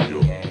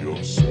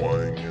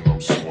 swing and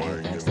I'm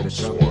swinging and I'm swinging.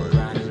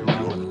 Yo,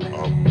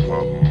 I'm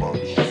my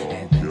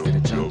trunk. Yo,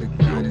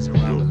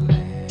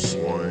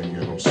 swing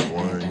and I'm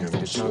swinging and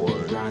I'm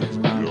swinging.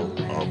 Yo,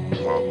 I'm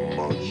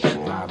my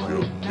trunk.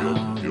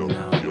 Yo,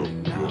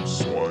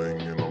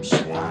 swing and I'm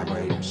swinging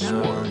and I'm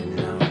swinging.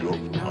 Yo,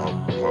 I'm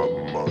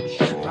my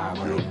trunk.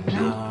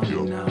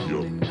 Yo.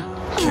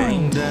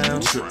 Came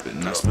down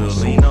tripping, I spill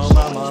lean on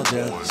my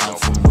Margielas. I'm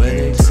from where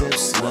they tip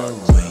slow,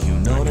 when you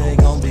know they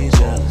gon' be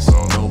jealous.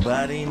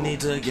 Nobody need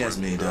to guess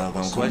me, dog.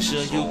 I'm quite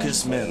sure you can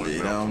smell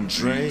it. I'm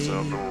draped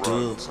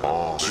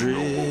up,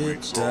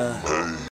 dripped up.